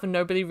and stuff, and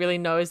nobody really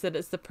knows that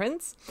it's the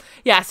prince.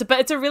 But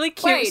it's a really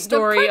cute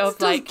story the prince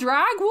of like does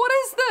drag. What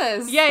is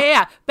this?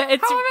 Yeah. But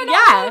it's how have I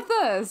not heard of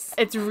this?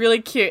 It's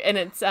really cute, and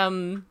it's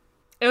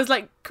it was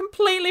like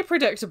completely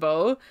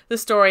predictable, the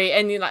story,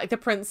 and you know, like the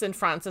prince and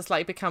Frances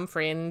like become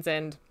friends,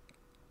 and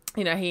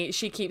you know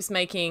she keeps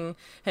making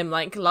him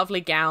like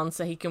lovely gowns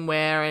so he can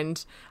wear,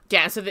 and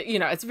so that, you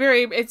know, it's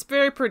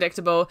very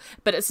predictable,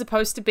 but it's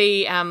supposed to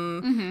be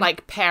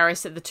like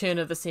Paris at the turn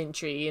of the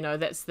century, you know,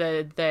 that's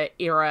the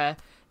era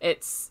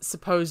it's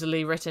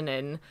supposedly written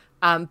in,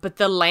 but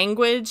the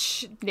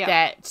language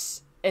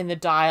that in the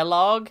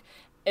dialogue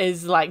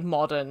is like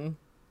modern.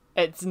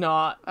 It's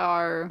not.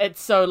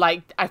 It's so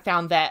like, I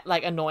found that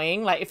like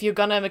annoying. Like if you're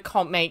gonna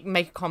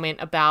make a comment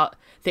about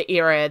the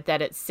era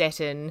that it's set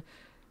in,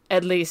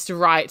 at least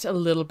write a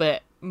little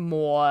bit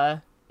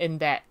more in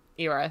that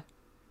era.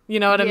 You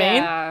know what I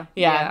mean?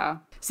 Yeah.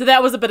 So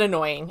that was a bit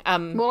annoying.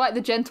 More like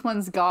the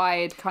Gentleman's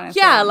Guide kind of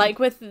thing. Yeah, like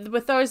with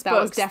those that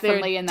books, was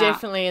definitely in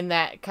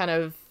that kind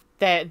of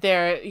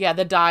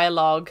the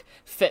dialogue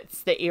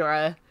fits the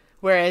era.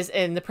 Whereas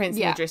in The Prince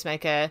and the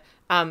Dressmaker,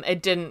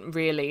 it didn't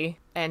really,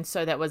 and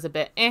so that was a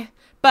bit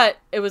but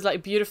it was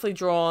like beautifully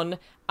drawn,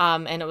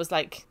 and it was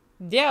like,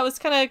 it was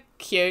kind of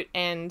cute,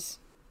 and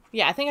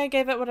I think I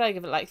gave it, what did I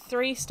give it, like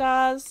 3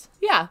 stars?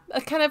 Yeah,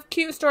 a kind of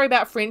cute story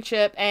about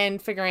friendship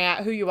and figuring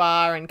out who you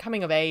are and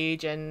coming of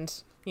age and,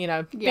 you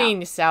know,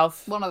 being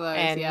yourself. One of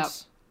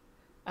those,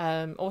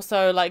 and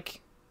also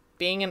like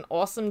being an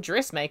awesome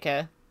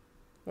dressmaker,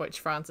 which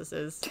Frances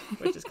is,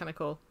 which is kind of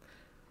cool.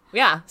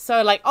 Yeah,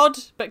 so like odd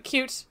but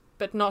cute,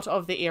 but not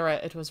of the era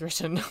it was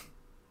written.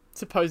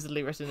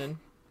 supposedly written in.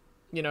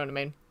 You know what I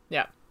mean?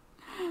 Yeah.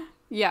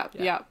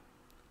 Yeah.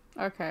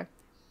 Okay.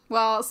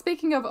 Well,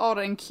 speaking of odd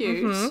and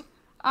cute,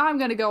 I'm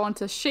going to go on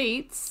to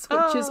Sheets,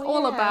 which is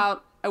all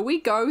about, are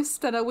we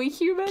ghost and are we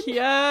human?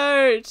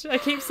 Cute! I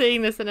keep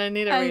seeing this and I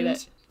need to read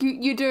it.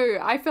 You do.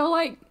 I feel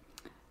like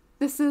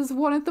this is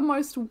one of the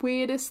most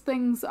weirdest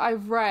things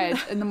I've read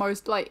and the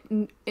most, like,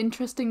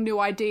 interesting new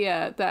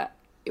idea that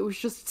it was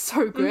just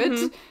so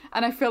good.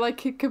 And I feel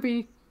like it could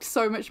be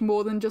so much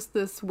more than just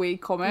this wee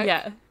comic.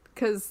 Yeah.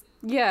 Because,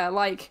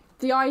 like,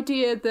 the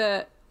idea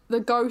that the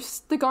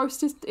ghost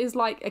is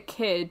like a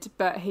kid,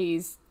 but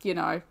he's,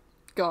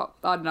 got,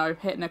 I don't know,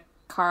 hit in a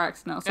car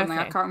accident or something.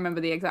 Okay. I can't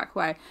remember the exact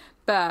way.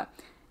 But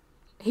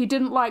he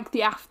didn't like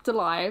the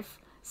afterlife,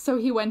 so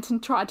he went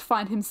and tried to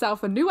find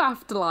himself a new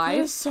afterlife.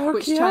 That is so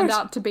which cute. turned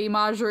out to be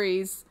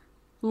Marjorie's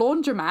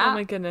laundromat. Oh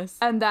my goodness.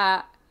 And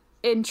that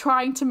in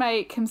trying to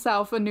make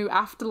himself a new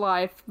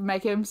afterlife,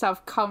 make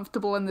himself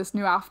comfortable in this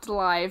new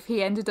afterlife,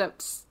 he ended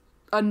up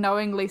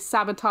unknowingly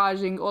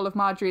sabotaging all of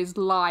Marjorie's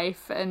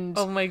life and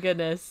Oh my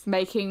goodness.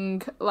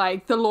 making,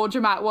 like, the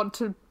laundromat want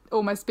to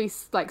almost be,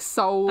 like,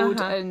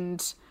 sold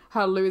and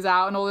her lose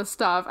out and all this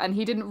stuff. And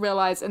he didn't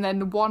realize. And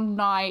then one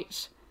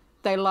night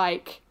they,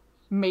 like,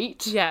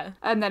 meet. Yeah.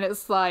 And then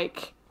it's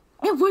like,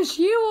 it was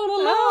you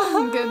all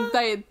along.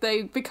 And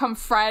they become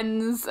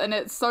friends and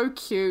it's so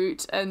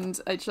cute.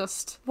 And it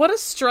just... What a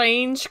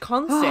strange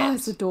concept.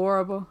 it's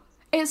adorable.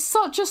 It's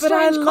such a But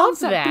I strange love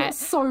concept, that. but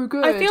it's so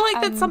good. I feel like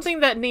that's and-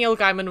 something that Neil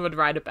Gaiman would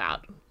write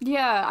about.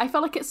 Yeah, I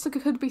feel like it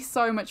could be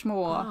so much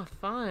more. Oh,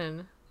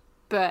 fun.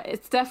 But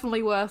it's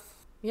definitely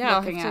worth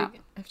looking at I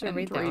have to and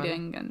read that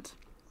reading. And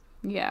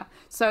yeah.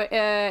 So,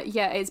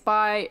 it's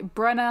by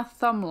Brenna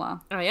Thumler.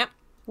 Oh, yeah.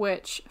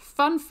 Which,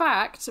 fun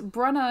fact,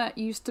 Brenna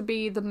used to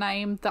be the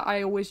name that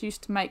I always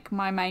used to make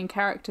my main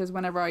characters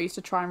whenever I used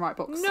to try and write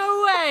books.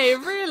 No way,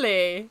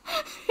 really?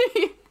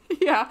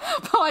 Yeah,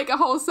 for like a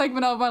whole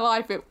segment of my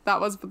life, that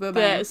was the name.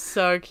 That's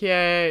so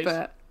cute.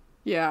 But,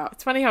 yeah.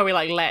 It's funny how we,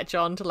 like, latch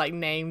on to, like,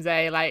 names,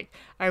 eh? Like,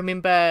 I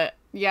remember,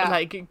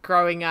 like,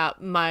 growing up,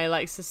 my,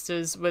 like,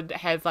 sisters would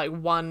have, like,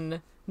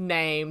 one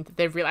name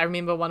that I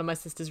remember one of my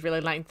sisters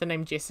really liked the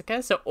name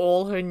Jessica, so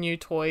all her new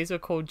toys were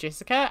called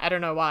Jessica. I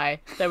don't know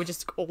why. They were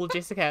just all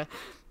Jessica.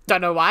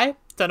 Don't know why.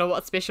 Don't know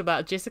what's special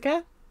about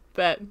Jessica,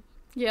 but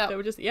Yeah. they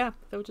were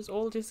just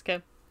all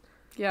Jessica.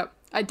 Yep.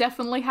 I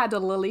definitely had a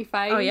Lily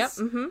phase. Oh, yep.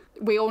 Mm-hmm.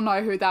 We all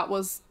know who that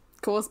was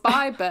caused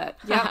by, but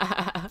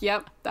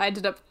yep. I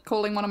ended up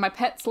calling one of my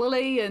pets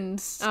Lily,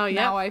 and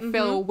now I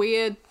feel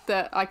weird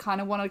that I kind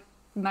of want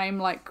to name,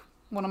 like,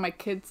 one of my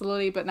kids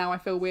Lily, but now I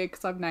feel weird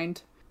because I've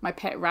named my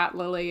pet rat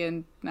Lily,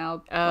 and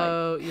now...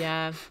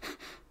 Yeah.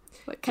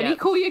 Like, can you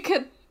call your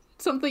kid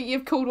something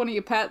you've called one of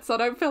your pets? I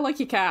don't feel like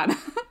you can.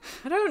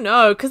 I don't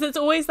know, because it's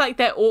always, like,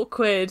 that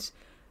awkward...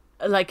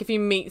 Like, if you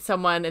meet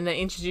someone and they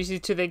introduce you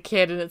to their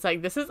kid and it's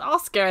like, this is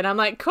Oscar. And I'm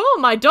like, cool,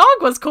 my dog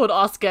was called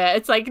Oscar.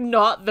 It's, like,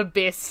 not the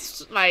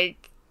best,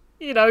 like,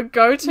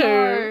 go-to.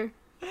 No.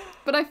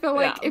 But I feel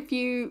like if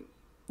you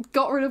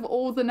got rid of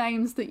all the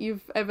names that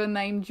you've ever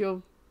named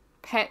your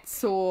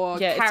pets or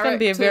characters, it's going to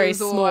be a very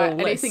small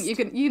anything, list.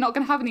 you're not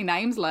going to have any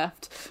names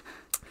left.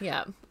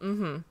 Yeah.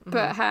 Mm-hmm.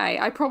 But hey,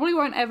 I probably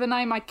won't ever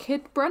name my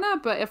kid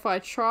Brenna, but if I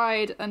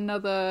tried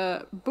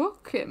another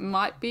book, it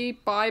might be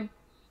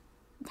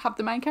have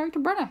the main character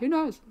Brenna. Who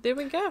knows? There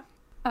we go.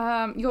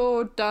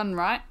 You're done,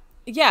 right?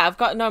 Yeah, I've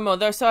got no more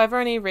though, so I've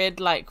only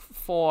read like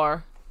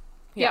 4.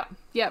 Yep.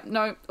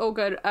 No, all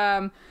good.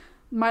 My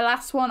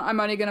last one, I'm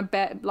only gonna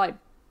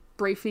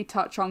briefly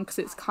touch on because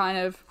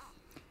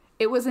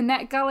it was a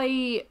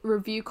NetGalley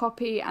review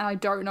copy, and I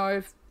don't know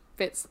if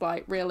it's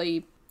like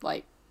really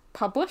like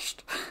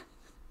published.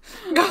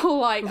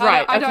 Like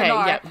right, I don't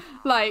know. Yep.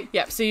 Like,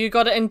 yep. So you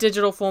got it in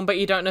digital form, but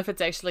you don't know if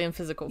it's actually in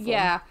physical form.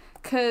 Yeah,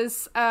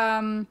 because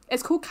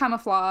it's called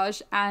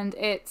Camouflage, and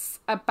it's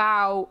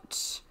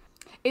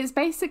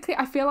basically,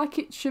 I feel like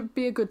it should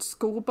be a good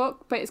school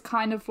book, but it's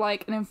kind of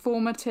like an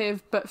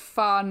informative but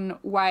fun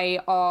way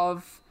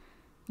of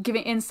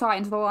giving insight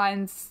into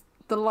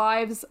the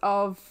lives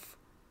of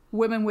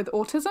women with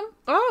autism.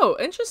 Oh,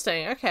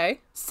 interesting. Okay.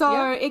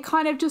 So it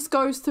kind of just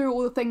goes through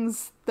all the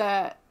things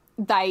that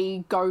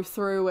they go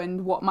through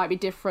and what might be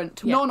different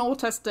to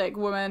non-autistic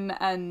women,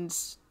 and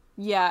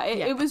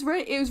it was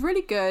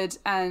really good,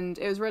 and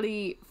it was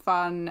really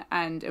fun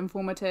and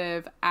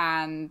informative,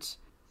 and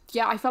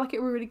I felt like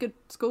it was a really good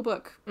school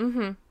book.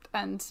 Mm-hmm.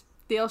 And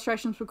the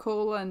illustrations were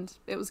cool, and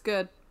it was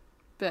good.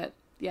 But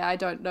I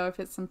don't know if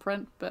it's in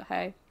print, but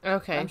hey,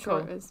 okay, I'm sure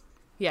cool. it is.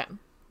 Yeah.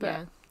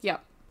 But,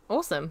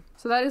 Awesome.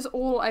 So that is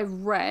all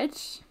I've read.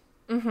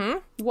 Mm-hmm.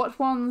 What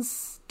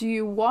ones do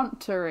you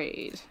want to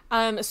read?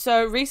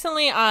 So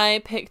recently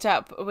I picked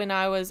up, when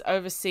I was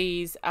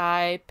overseas,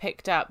 I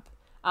picked up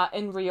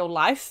In Real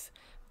Life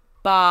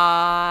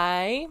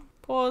by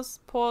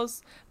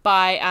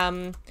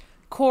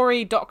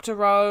Cory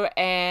Doctorow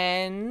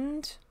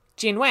and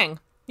Jen Wang.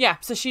 Yeah,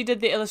 so she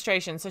did the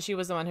illustration. So she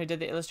was the one who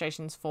did the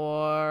illustrations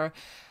for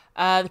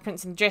The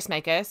Prince and the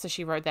Dressmaker, so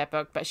she wrote that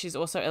book, but she's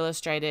also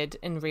illustrated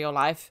in real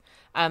life.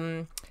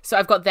 So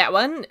I've got that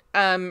one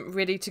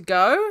ready to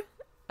go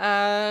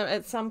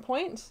at some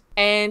point.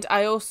 And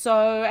I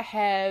also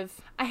have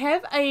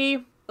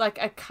a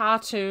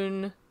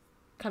cartoon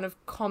kind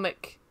of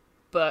comic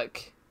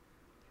book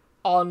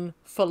on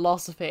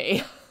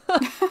philosophy.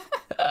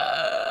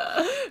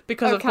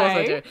 Because of course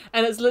I do.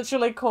 And it's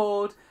literally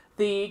called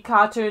The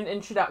Cartoon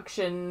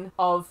Introduction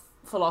of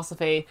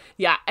Philosophy.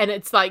 Yeah, and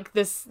it's like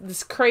this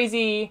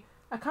crazy,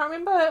 I can't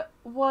remember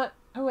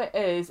who it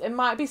is. It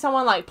might be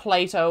someone like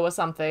Plato or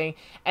something,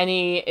 and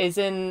he is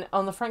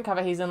on the front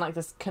cover, he's in like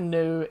this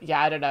canoe.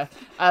 Yeah, I don't know.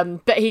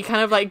 But he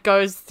kind of like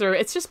goes through,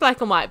 it's just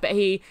black and white, but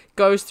he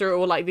goes through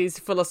all like these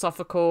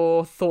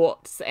philosophical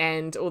thoughts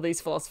and all these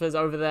philosophers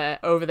over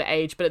the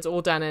age, but it's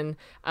all done in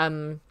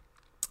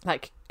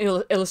like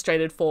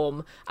illustrated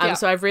form.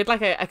 So I've read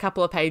like a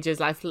couple of pages.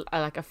 I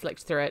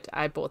flicked through it.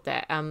 I bought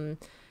that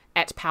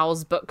at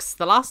Powell's Books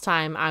the last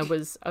time I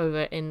was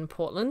over in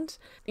Portland.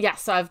 Yeah,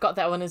 so I've got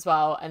that one as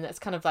well, and it's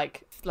kind of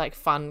like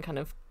fun, kind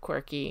of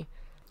quirky.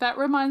 That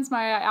reminds me,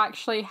 I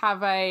actually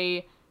have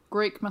a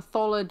Greek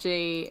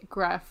mythology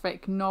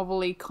graphic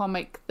novel-y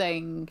comic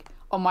thing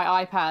on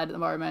my iPad at the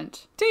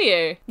moment. Do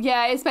you?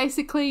 Yeah, it's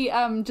basically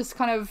just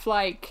kind of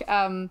like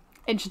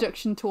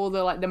introduction to all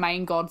the like the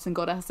main gods and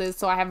goddesses,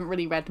 so I haven't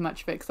really read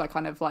much of it because I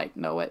kind of like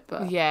know it,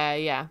 but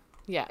yeah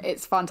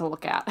it's fun to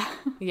look at.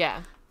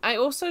 Yeah, I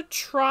also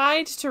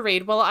tried to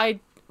read, I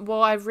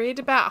read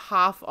about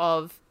half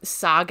of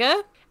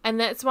Saga, and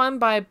that's one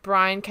by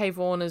Brian K.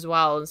 Vaughan as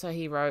well, and so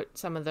he wrote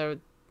some of the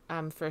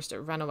first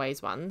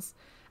Runaways ones,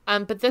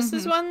 but this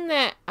is one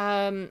that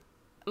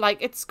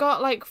it's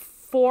got like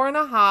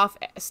 4.5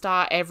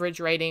 star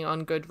average rating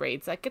on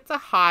Goodreads. Like, it's a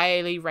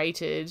highly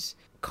rated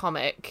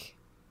comic.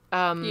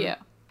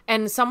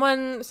 And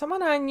someone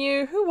I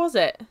knew, who was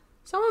it?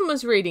 Someone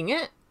was reading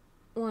it.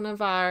 One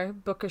of our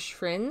bookish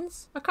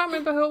friends. I can't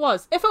remember who it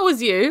was. If it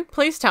was you,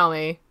 please tell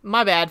me.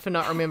 My bad for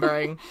not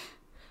remembering.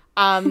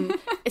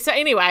 So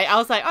anyway, I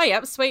was like, oh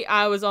yeah, sweet.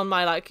 I was on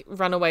my like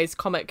Runaways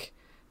comic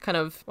kind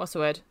of, what's the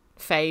word?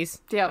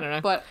 Phase. Yeah, I don't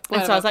know. But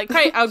and so I was like,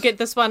 great, I'll get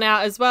this one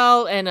out as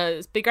well, and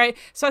it's be great.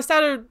 So I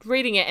started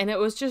reading it, and it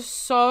was just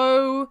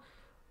so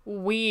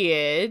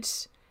weird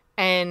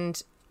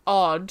and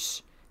odd,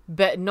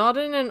 but not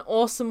in an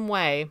awesome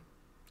way.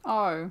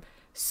 Oh.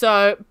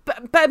 So,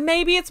 but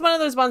maybe it's one of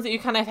those ones that you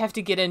kind of have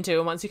to get into,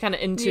 and once you're kind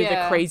of into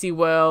the crazy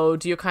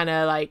world, you're kind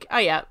of like, oh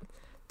yeah,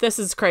 this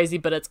is crazy,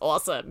 but it's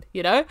awesome,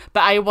 you know?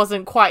 But I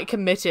wasn't quite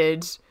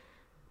committed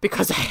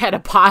because I had a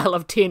pile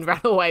of 10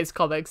 Runaways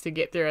comics to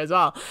get through as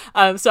well.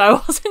 So I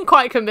wasn't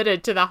quite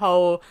committed to the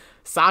whole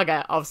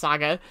saga of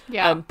Saga.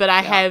 Yeah. But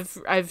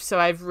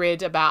I've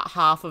read about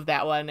half of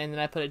that one, and then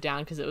I put it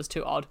down because it was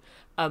too odd.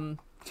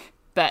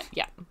 But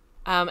yeah.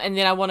 And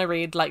then I want to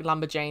read like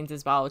Lumberjanes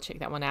as well. Check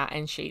that one out.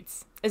 And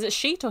Sheets. Is it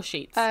Sheet or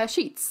Sheets?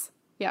 Sheets.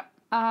 Yeah.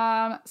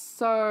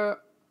 So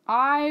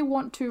I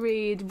want to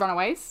read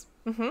Runaways.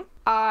 Mm-hmm.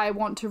 I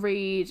want to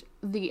read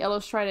the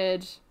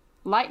illustrated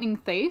Lightning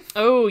Thief.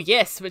 Oh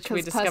yes, which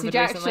we discovered Percy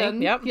Jackson,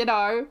 recently. Yep. You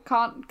know,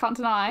 can't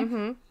deny.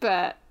 Mm-hmm.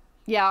 But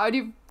yeah, I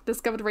only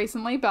discovered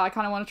recently, but I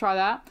kind of want to try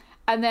that.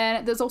 And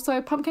then there's also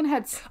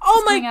Pumpkinheads.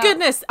 Oh my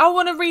goodness, I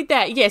want to read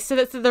that. Yes, so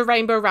that's the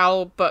Rainbow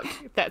Rowell book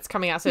that's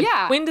coming out soon.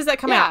 Yeah. When does that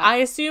come out? I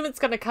assume it's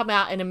going to come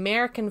out in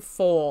American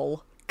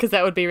fall, because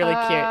that would be really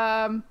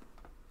cute.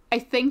 I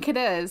think it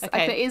is.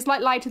 Okay. It is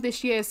like later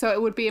this year, so it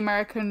would be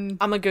American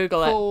I'm going to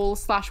Google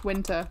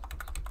fall/winter.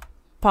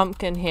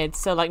 Pumpkinhead,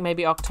 so like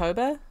maybe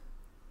October?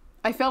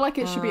 I feel like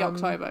it should be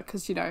October,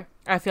 because, you know.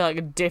 I feel like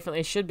it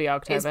definitely should be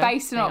October. It's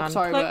based in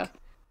October.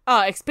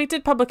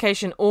 Expected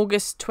publication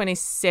August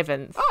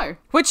 27th. Oh.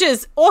 Which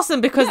is awesome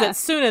because it's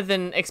sooner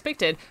than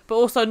expected, but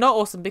also not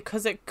awesome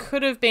because it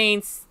could have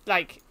been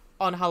like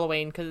on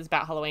Halloween because it's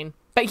about Halloween.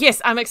 But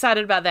yes, I'm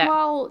excited about that.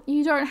 Well,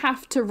 you don't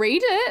have to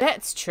read it.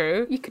 That's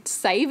true. You could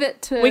save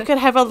it to... We could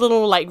have a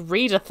little like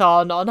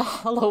readathon on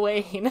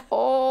Halloween.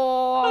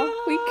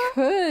 Oh, we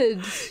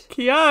could.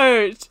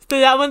 Cute. So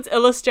that one's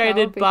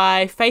illustrated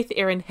by Faith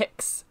Erin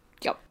Hicks.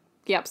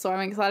 Yep, so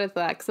I'm excited for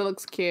that because it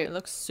looks cute. It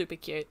looks super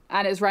cute.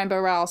 And it's Rainbow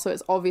Rowell, so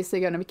it's obviously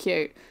going to be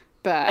cute.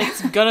 But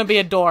it's going to be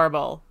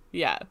adorable.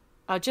 Yeah.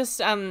 Just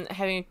having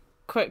a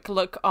quick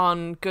look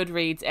on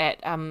Goodreads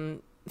at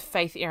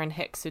Faith Erin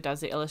Hicks, who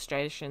does the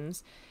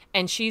illustrations.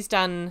 And she's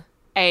done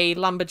a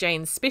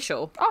Lumberjanes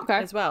special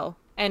as well.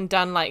 And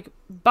done like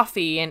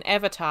Buffy and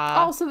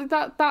Avatar. Oh, so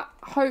that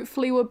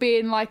hopefully will be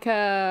in like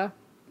a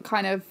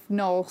kind of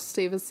Noel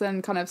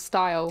Stevenson kind of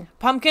style.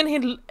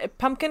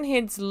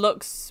 Pumpkinheads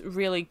looks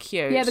really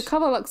cute. Yeah, the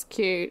cover looks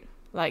cute.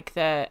 Like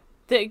the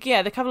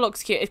cover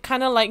looks cute. It's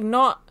kind of like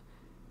not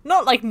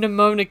like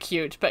Nimona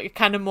cute, but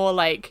kind of more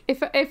like,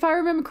 if I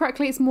remember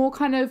correctly, it's more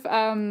kind of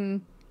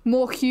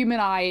more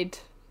human-eyed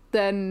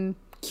than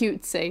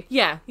cutesy.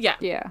 Yeah.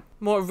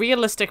 More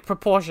realistic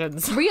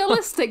proportions.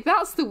 Realistic,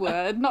 that's the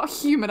word, not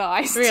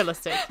humanized.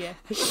 Realistic, yeah.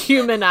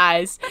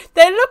 Humanized.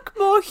 They look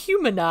more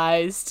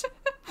humanized.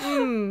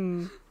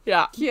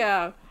 Yeah.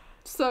 Yeah.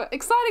 So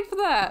exciting for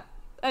that.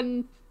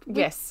 And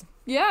Yes.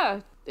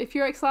 Yeah, if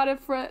you're excited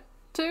for it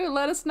too,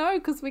 let us know,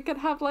 because we could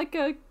have like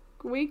a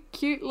wee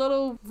cute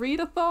little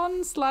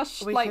readathon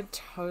 / We like could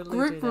totally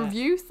group do that.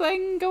 review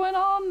thing going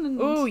on. And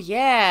Oh,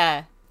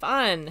 yeah.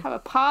 Fun. have a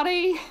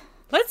party.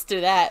 Let's do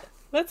that.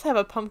 Let's have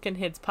a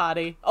Pumpkinheads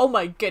party. Oh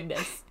my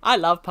goodness. I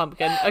love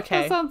pumpkin.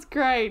 Okay. That sounds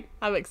great.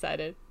 I'm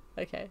excited.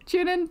 Okay.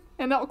 Tune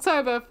in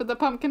October for the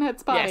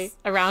Pumpkinheads party. Yes.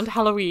 Around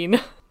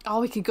Halloween.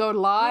 Oh, we could go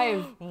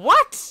live.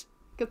 What?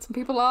 Get some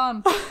people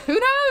on. Who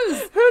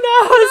knows? Who Who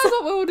knows? knows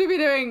what we'll be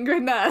doing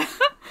in that?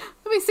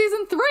 It'll be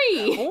season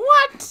 3.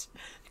 What?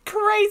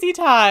 Crazy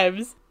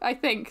times. I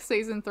think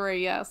season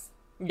 3, yes.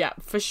 Yeah,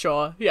 for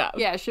sure. Yeah.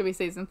 Yeah, it should be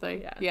season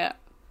 3. Yeah. Yeah.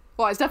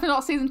 Well, it's definitely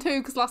not season 2,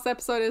 because last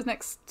episode is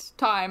next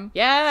time.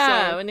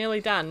 Yeah, So- we're nearly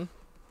done.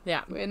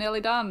 Yeah. We're nearly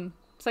done.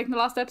 Second to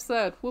last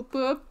episode. Whoop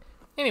whoop.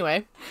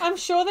 Anyway, I'm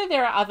sure that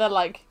there are other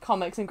like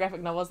comics and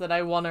graphic novels that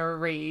I want to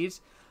read.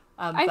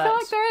 I feel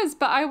like there is,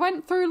 but I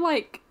went through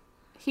like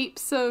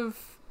heaps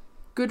of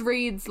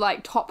Goodreads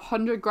like top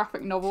 100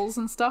 graphic novels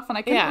and stuff, and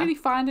I couldn't Yeah. really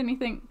find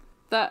anything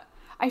that...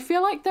 I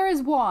feel like there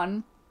is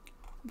one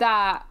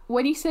that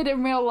when you said it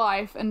in real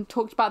life and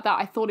talked about that,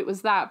 I thought it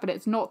was that, but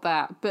it's not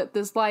that. But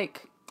there's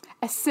like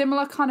a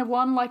similar kind of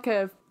one, like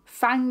a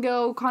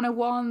fangirl kind of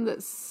one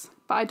that's...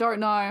 But I don't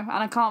know, and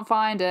I can't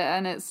find it,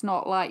 and it's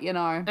not like, you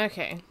know...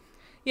 Okay.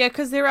 Yeah,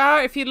 because there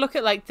are, if you look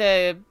at like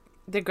the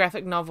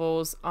graphic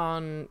novels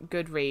on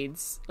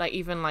Goodreads, like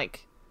even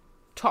like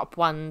top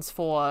ones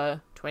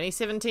for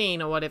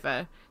 2017 or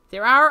whatever,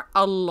 there are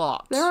a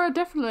lot. There are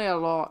definitely a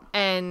lot.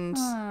 And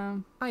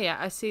oh yeah,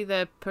 I see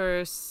the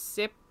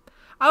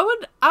I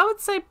would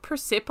say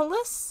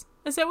Persepolis.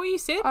 Is that what you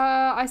said?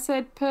 I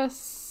said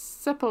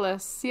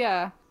Persepolis,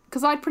 yeah.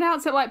 Because I'd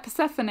pronounce it like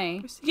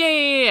Persephone.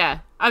 Yeah.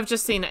 I've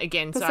just seen it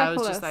again, so I was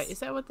just Persepolis. like, is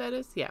that what that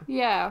is? Yeah.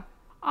 Yeah.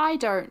 I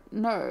don't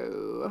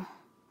know.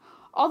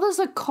 Oh, there's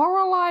a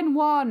Coraline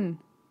one.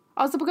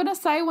 I was going to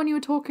say when you were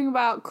talking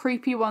about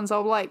creepy ones, I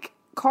was like,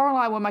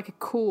 Coraline would make a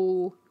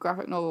cool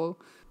graphic novel.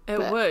 It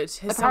But would.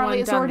 Has Apparently someone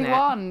it's done already that?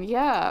 one,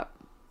 yeah.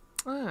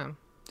 Oh.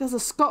 There's a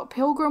Scott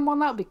Pilgrim one,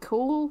 that would be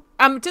cool.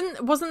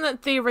 Wasn't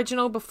that the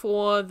original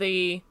before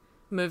the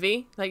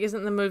movie? Like,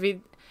 isn't the movie,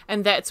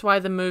 and that's why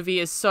the movie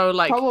is so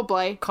like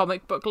Probably.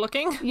 comic book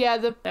looking? Yeah,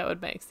 That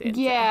would make sense.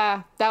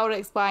 yeah, that would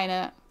explain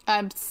it.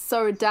 I'm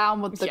so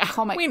down with the Yeah,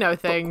 comic we know book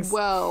things.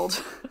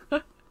 world.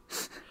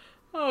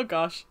 Oh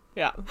gosh.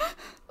 Yeah.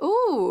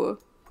 Ooh,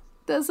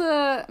 there's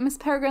a Miss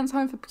Peregrine's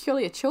Home for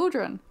Peculiar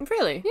Children.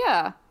 Really?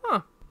 Yeah,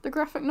 Huh. the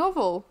graphic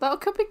novel.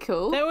 That could be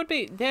cool. That would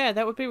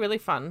be really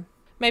fun.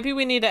 Maybe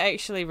we need to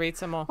actually read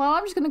some more. Well,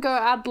 I'm just going to go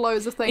add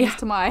loads of things Yeah.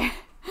 to my...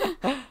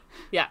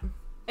 Yeah.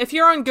 If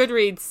you're on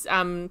Goodreads,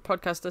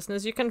 podcast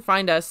listeners, you can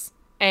find us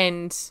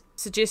and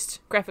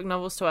suggest graphic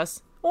novels to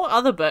us or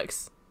other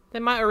books. They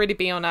might already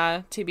be on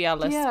our TBR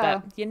list,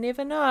 Yeah. but you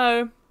never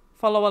know.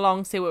 Follow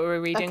along, see what we're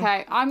reading.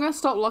 Okay, I'm going to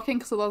stop looking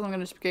because otherwise I'm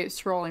going to just keep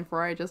scrolling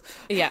for ages.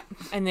 Yeah.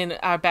 And then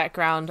our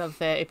background of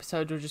the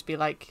episode will just be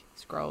like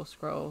scroll,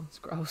 scroll,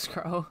 scroll,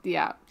 scroll.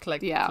 Yeah.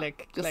 Click, Yeah.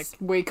 click, Just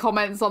click. we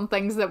comments on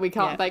things that we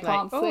can't, Yeah, they like,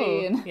 can't see.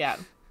 ooh, And... Yeah.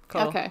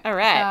 Cool. Okay. All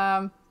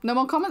right. No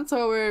more comments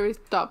or we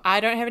stop? I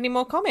don't have any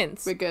more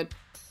comments. We're good.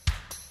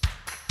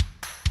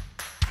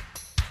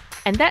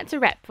 And that's a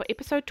wrap for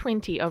episode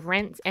 20 of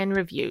Rants and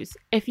Reviews.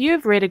 If you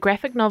have read a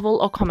graphic novel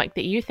or comic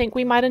that you think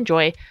we might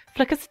enjoy,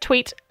 flick us a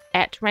tweet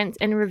at Rants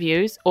and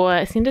Reviews,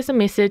 or send us a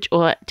message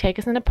or tag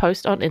us in a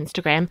post on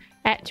Instagram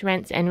at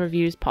Rants and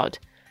Reviews Pod.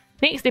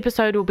 Next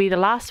episode will be the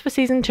last for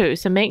season 2,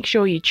 so make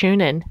sure you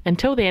tune in.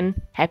 Until then,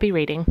 happy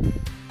reading.